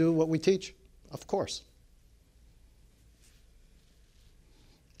structures to do what we teach? Of course.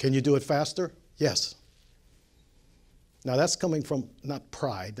 Can you do it faster? Yes. Now that's coming from not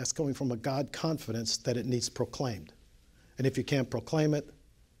pride, that's coming from a God confidence that it needs proclaimed. And if you can't proclaim it,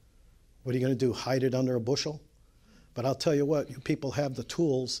 what are you going to do, hide it under a bushel? But I'll tell you what, you people have the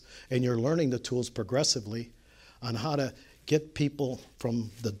tools, and you're learning the tools progressively on how to get people from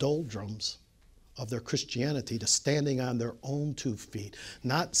the doldrums of their Christianity to standing on their own 2 feet,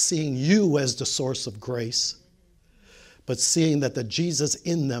 not seeing you as the source of grace, but seeing that the Jesus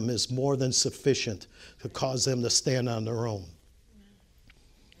in them is more than sufficient to cause them to stand on their own.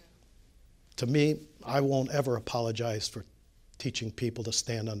 To me, I won't ever apologize for teaching people to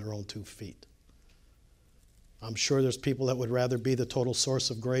stand on their own 2 feet. I'm sure there's people that would rather be the total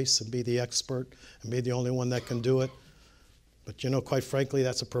source of grace and be the expert and be the only one that can do it. But quite frankly,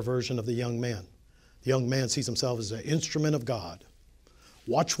 that's a perversion of the young man. The young man sees himself as an instrument of God.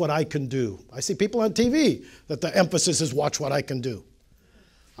 Watch what I can do. I see people on TV that the emphasis is watch what I can do.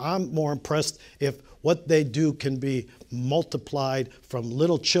 I'm more impressed if what they do can be multiplied from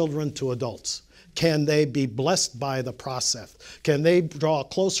little children to adults. Can they be blessed by the process? Can they draw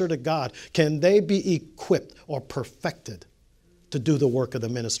closer to God? Can they be equipped or perfected to do the work of the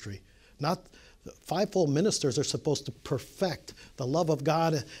ministry? Fivefold ministers are supposed to perfect the love of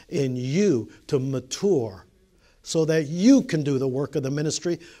God in you to mature so that you can do the work of the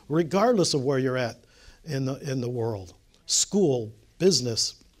ministry regardless of where you're at in the world. School,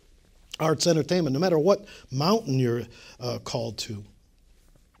 business, arts, entertainment, no matter what mountain you're called to.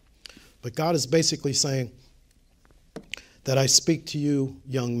 But God is basically saying that I speak to you,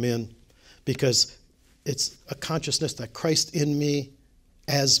 young men, because it's a consciousness that Christ in me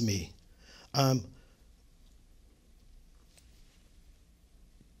as me.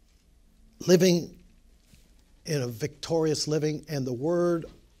 Living in a victorious living, and the word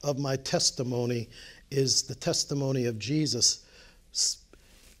of my testimony is the testimony of Jesus.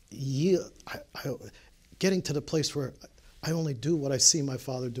 Getting to the place where I only do what I see my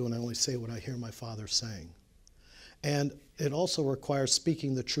Father do, and I only say what I hear my Father saying. And it also requires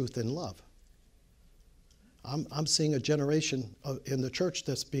speaking the truth in love. I'm seeing a generation in the church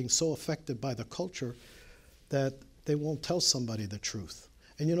that's being so affected by the culture that they won't tell somebody the truth.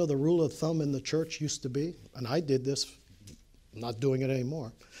 And you know, the rule of thumb in the church used to be, and I did this, I'm not doing it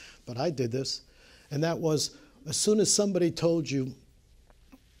anymore, but I did this, and that was, as soon as somebody told you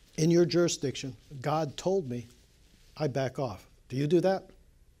in your jurisdiction, God told me, I back off. Do you do that?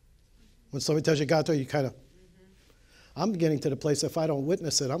 When somebody tells you God told you, you kind of, I'm getting to the place, if I don't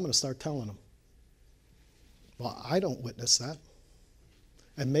witness it, I'm going to start telling them. Well, I don't witness that.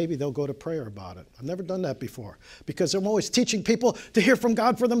 And maybe they'll go to prayer about it. I've never done that before because I'm always teaching people to hear from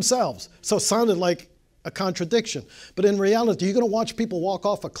God for themselves. So it sounded like a contradiction. But in reality, are you going to watch people walk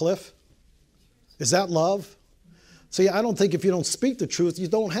off a cliff? Is that love? See, I don't think if you don't speak the truth, you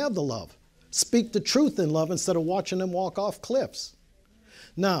don't have the love. Speak the truth in love instead of watching them walk off cliffs.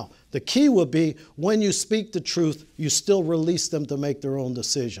 Now, the key would be when you speak the truth, you still release them to make their own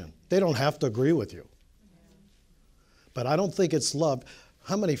decision. They don't have to agree with you. But I don't think it's love.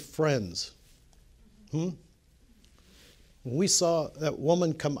 How many friends? When we saw that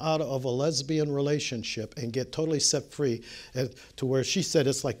woman come out of a lesbian relationship and get totally set free to where she said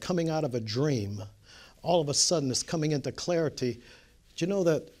it's like coming out of a dream. All of a sudden it's coming into clarity. Do you know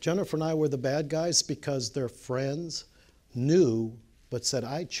that Jennifer and I were the bad guys because their friends knew but said,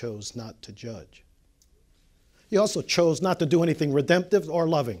 I chose not to judge. You also chose not to do anything redemptive or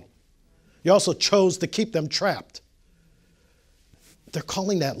loving. You also chose to keep them trapped. They're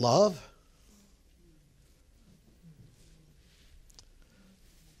calling that love?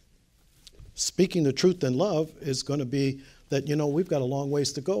 Speaking the truth in love is going to be that, you know, we've got a long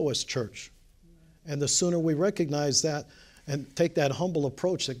ways to go as church. And the sooner we recognize that and take that humble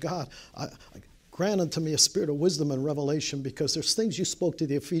approach that God, grant unto me a spirit of wisdom and revelation, because there's things you spoke to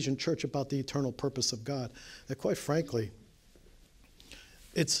the Ephesian church about the eternal purpose of God that, quite frankly,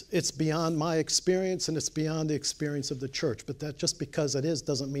 it's beyond my experience and it's beyond the experience of the church. But that just because it is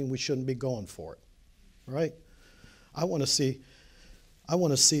doesn't mean we shouldn't be going for it, right? I want to see,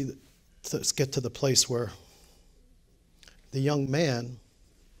 let's get to the place where the young man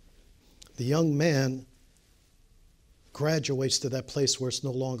graduates to that place where it's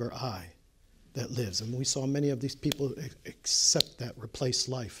no longer I that lives. And we saw many of these people accept that replaced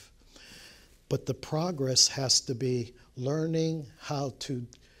life. But the progress has to be learning how to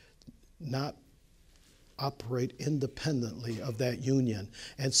not operate independently of that union.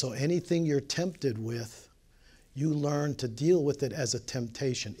 And so anything you're tempted with, you learn to deal with it as a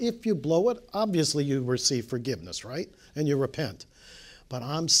temptation. If you blow it, obviously you receive forgiveness, right? And you repent. But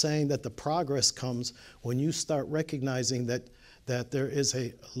I'm saying that the progress comes when you start recognizing that there is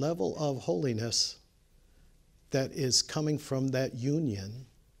a level of holiness that is coming from that union,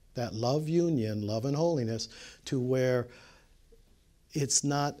 that love union, love and holiness, to where it's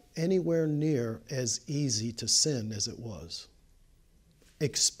not anywhere near as easy to sin as it was,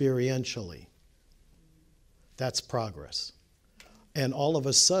 experientially. That's progress. And all of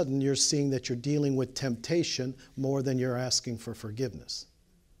a sudden, you're seeing that you're dealing with temptation more than you're asking for forgiveness.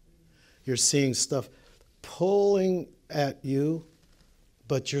 You're seeing stuff pulling at you,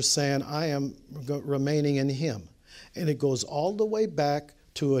 but you're saying, I am remaining in Him. And it goes all the way back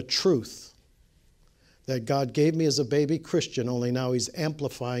to a truth that God gave me as a baby Christian, only now He's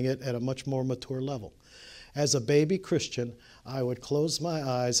amplifying it at a much more mature level. As a baby Christian, I would close my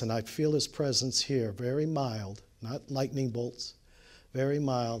eyes and I'd feel His presence here, very mild, not lightning bolts, very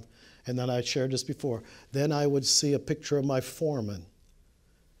mild. And then I shared this before. Then I would see a picture of my foreman.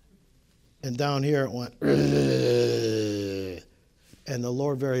 And down here it went, and the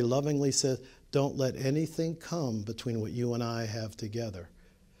Lord very lovingly said, don't let anything come between what you and I have together.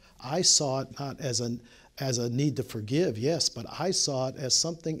 I saw it not as a need to forgive, yes, but I saw it as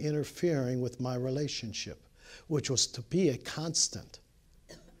something interfering with my relationship, which was to be a constant,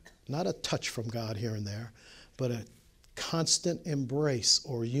 not a touch from God here and there, but a constant embrace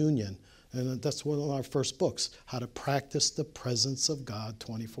or union. And that's one of our first books, How to Practice the Presence of God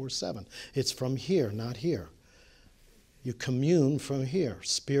 24/7. It's from here, not here. You commune from here,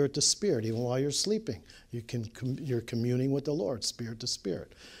 spirit to spirit, even while you're sleeping. You're communing with the Lord, spirit to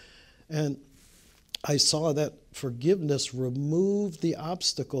spirit. And I saw that forgiveness removed the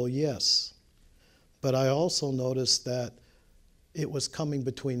obstacle, yes. But I also noticed that it was coming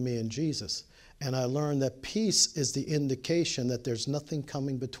between me and Jesus. And I learned that peace is the indication that there's nothing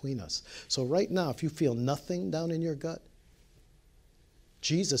coming between us. So right now, if you feel nothing down in your gut,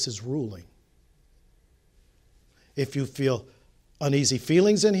 Jesus is ruling. If you feel uneasy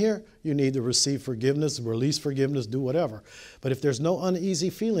feelings in here, you need to receive forgiveness, release forgiveness, do whatever. But if there's no uneasy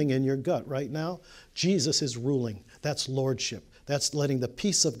feeling in your gut right now, Jesus is ruling. That's lordship. That's letting the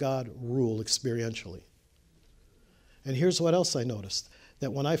peace of God rule experientially. And here's what else I noticed.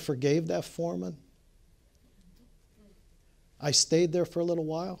 That when I forgave that foreman, I stayed there for a little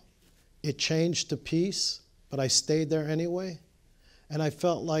while. It changed to peace, but I stayed there anyway. And I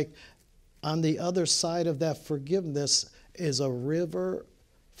felt like on the other side of that forgiveness is a river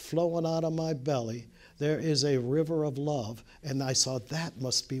flowing out of my belly. There is a river of love. And I saw that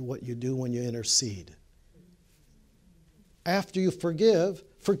must be what you do when you intercede. After you forgive,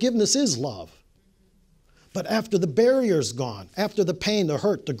 forgiveness is love. But after the barrier's gone, after the pain, the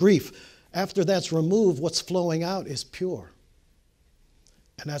hurt, the grief, after that's removed, what's flowing out is pure.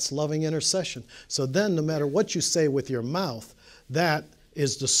 And that's loving intercession. So then no matter what you say with your mouth, that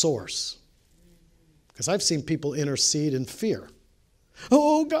is the source. Because I've seen people intercede in fear.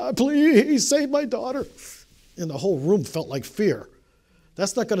 Oh, God, please save my daughter. And the whole room felt like fear.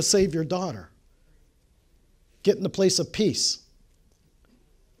 That's not going to save your daughter. Get in the place of peace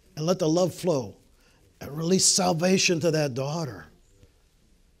and let the love flow and release salvation to that daughter.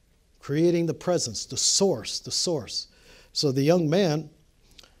 Creating the presence, the source, the source. So the young man,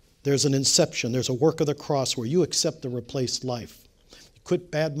 there's an inception. There's a work of the cross where you accept the replaced life. Quit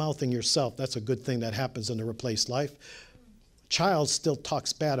bad-mouthing yourself. That's a good thing that happens in the replaced life. Child still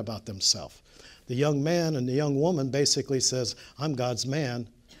talks bad about themselves. The young man and the young woman basically says, I'm God's man,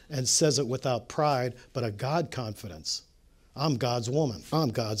 and says it without pride, but a God confidence. I'm God's woman. I'm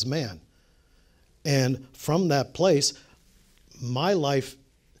God's man. And from that place, my life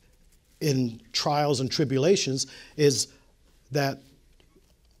in trials and tribulations is that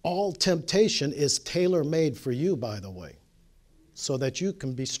all temptation is tailor-made for you, by the way, so that you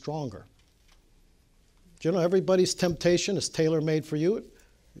can be stronger. Do you know everybody's temptation is tailor-made for you?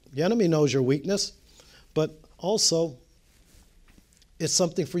 The enemy knows your weakness, but also it's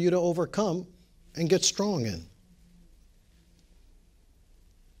something for you to overcome and get strong in.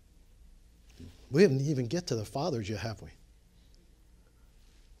 We haven't even get to the fathers yet, have we?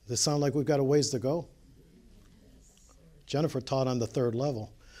 Does it sound like we've got a ways to go? Jennifer taught on the third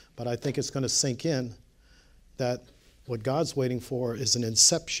level, but I think it's going to sink in that what God's waiting for is an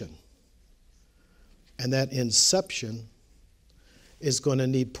inception. And that inception is going to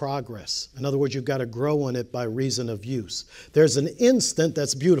need progress. In other words, you've got to grow in it by reason of use. There's an instant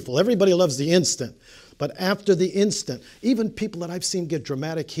that's beautiful. Everybody loves the instant. But after the instant, even people that I've seen get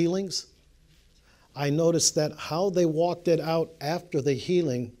dramatic healings, I noticed that how they walked it out after the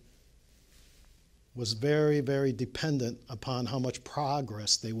healing was very, very dependent upon how much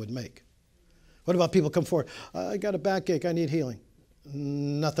progress they would make. What about people come forward? I got a backache, I need healing.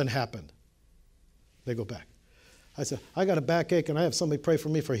 Nothing happened. They go back. I said, I got a backache and I have somebody pray for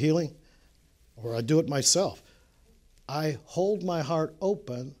me for healing, or I do it myself. I hold my heart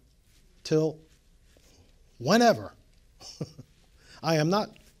open till whenever. I am not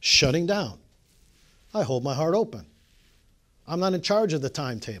shutting down. I hold my heart open. I'm not in charge of the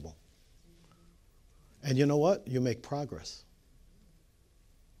timetable. And you know what? You make progress.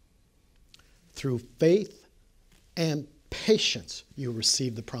 Through faith and patience, you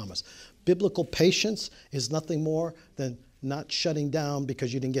receive the promise. Biblical patience is nothing more than not shutting down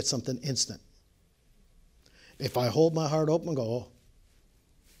because you didn't get something instant. If I hold my heart open and go, oh,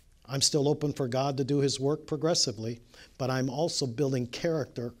 I'm still open for God to do his work progressively, but I'm also building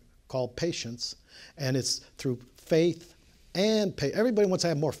character called patience, and it's through faith and patience. Everybody wants to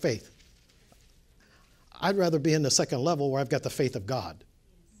have more faith. I'd rather be in the second level where I've got the faith of God.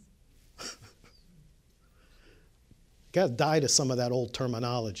 Got to die to some of that old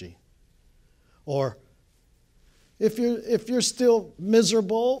terminology. Or if you're still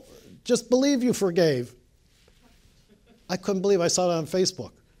miserable, just believe you forgave. I couldn't believe I saw it on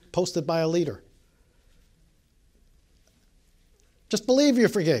Facebook, posted by a leader. Just believe you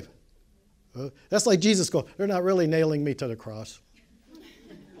forgave. That's like Jesus going, they're not really nailing me to the cross.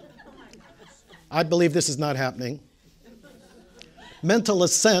 I believe this is not happening. Mental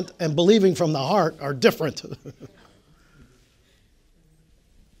assent and believing from the heart are different.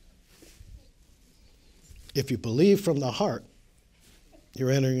 If you believe from the heart, you're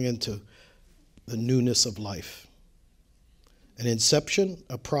entering into the newness of life. an inception,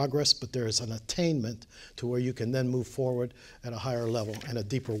 a progress, but there is an attainment to where you can then move forward at a higher level and a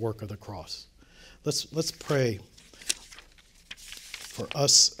deeper work of the cross. Let's pray for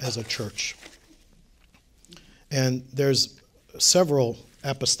us as a church. And there's several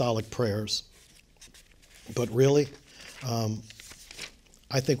apostolic prayers, but really,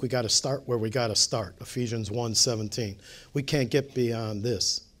 I think we got to start where we got to start, Ephesians 1:17. We can't get beyond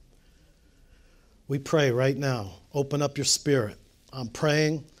this. We pray right now, open up your spirit. I'm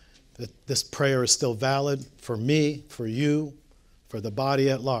praying that this prayer is still valid for me, for you, for the body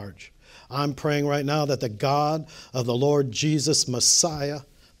at large. I'm praying right now that the God of the Lord Jesus Messiah,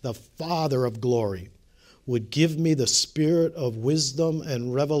 the Father of glory, would give me the spirit of wisdom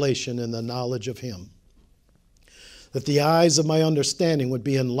and revelation in the knowledge of him. That the eyes of my understanding would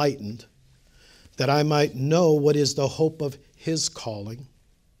be enlightened, that I might know what is the hope of his calling.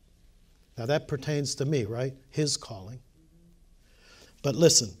 Now that pertains to me, right? His calling. But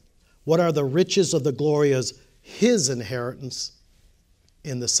listen, what are the riches of the glory as his inheritance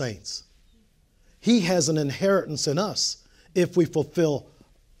in the saints? He has an inheritance in us if we fulfill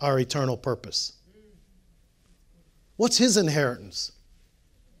our eternal purpose. What's his inheritance?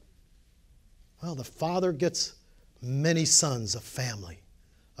 Well, the Father gets many sons, a family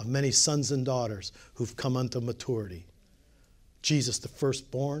of many sons and daughters who've come unto maturity. Jesus, the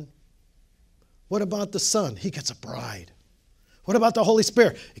firstborn. What about the Son? He gets a bride. What about the Holy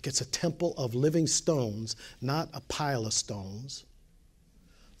Spirit? He gets a temple of living stones, not a pile of stones.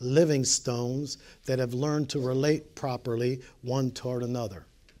 Living stones that have learned to relate properly one toward another.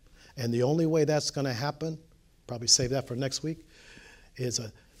 And the only way that's going to happen, probably save that for next week, is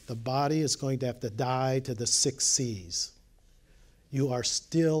the body is going to have to die to the 6 C's. You are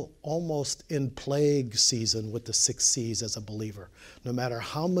still almost in plague season with the 6 C's as a believer. No matter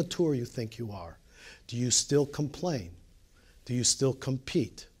how mature you think you are, do you still complain? Do you still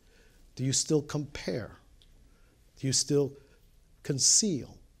compete? Do you still compare? Do you still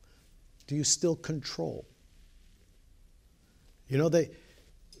conceal? Do you still control? You know,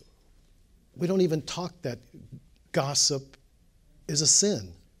 we don't even talk that gossip is a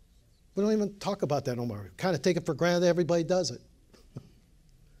sin. We don't even talk about that no more. We kind of take it for granted that everybody does it.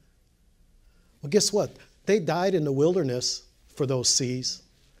 Well, guess what? They died in the wilderness for those C's.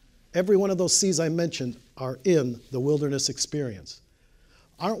 Every one of those C's I mentioned are in the wilderness experience.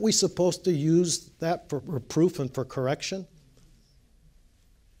 Aren't we supposed to use that for reproof and for correction?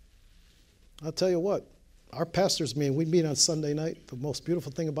 I'll tell you what, our pastors' meeting, we meet on Sunday night. The most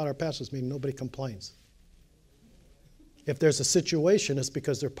beautiful thing about our pastors' meeting, nobody complains. If there's a situation, it's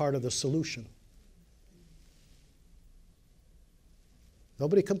because they're part of the solution.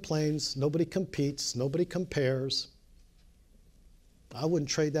 Nobody complains, nobody competes, nobody compares. I wouldn't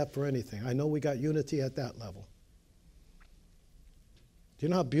trade that for anything. I know we got unity at that level. Do you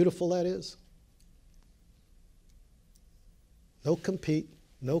know how beautiful that is? No compete,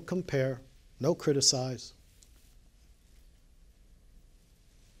 no compare, no criticize,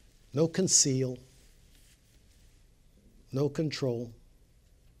 no conceal, no control.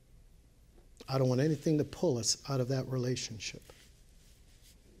 I don't want anything to pull us out of that relationship.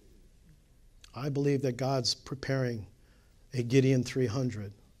 I believe that God's preparing a Gideon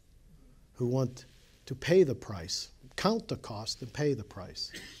 300 who want to pay the price, count the cost and pay the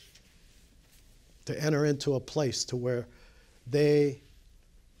price, to enter into a place to where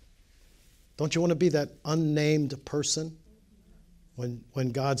don't you want to be that unnamed person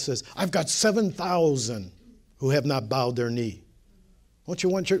when God says, I've got 7,000 who have not bowed their knee. Won't you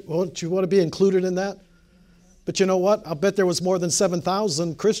want to be included in that? But you know what? I'll bet there was more than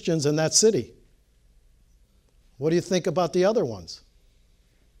 7,000 Christians in that city. What do you think about the other ones?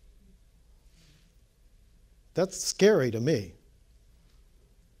 That's scary to me.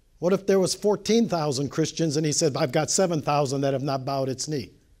 What if there was 14,000 Christians and he said, I've got 7,000 that have not bowed its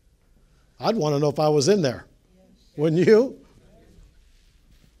knee? I'd want to know if I was in there. Wouldn't you?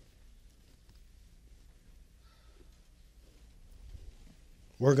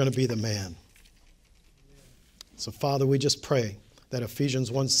 We're going to be the man. So, Father, we just pray that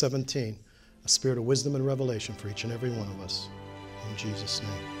Ephesians 1:17, a spirit of wisdom and revelation for each and every one of us. In Jesus'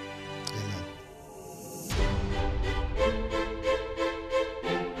 name, amen.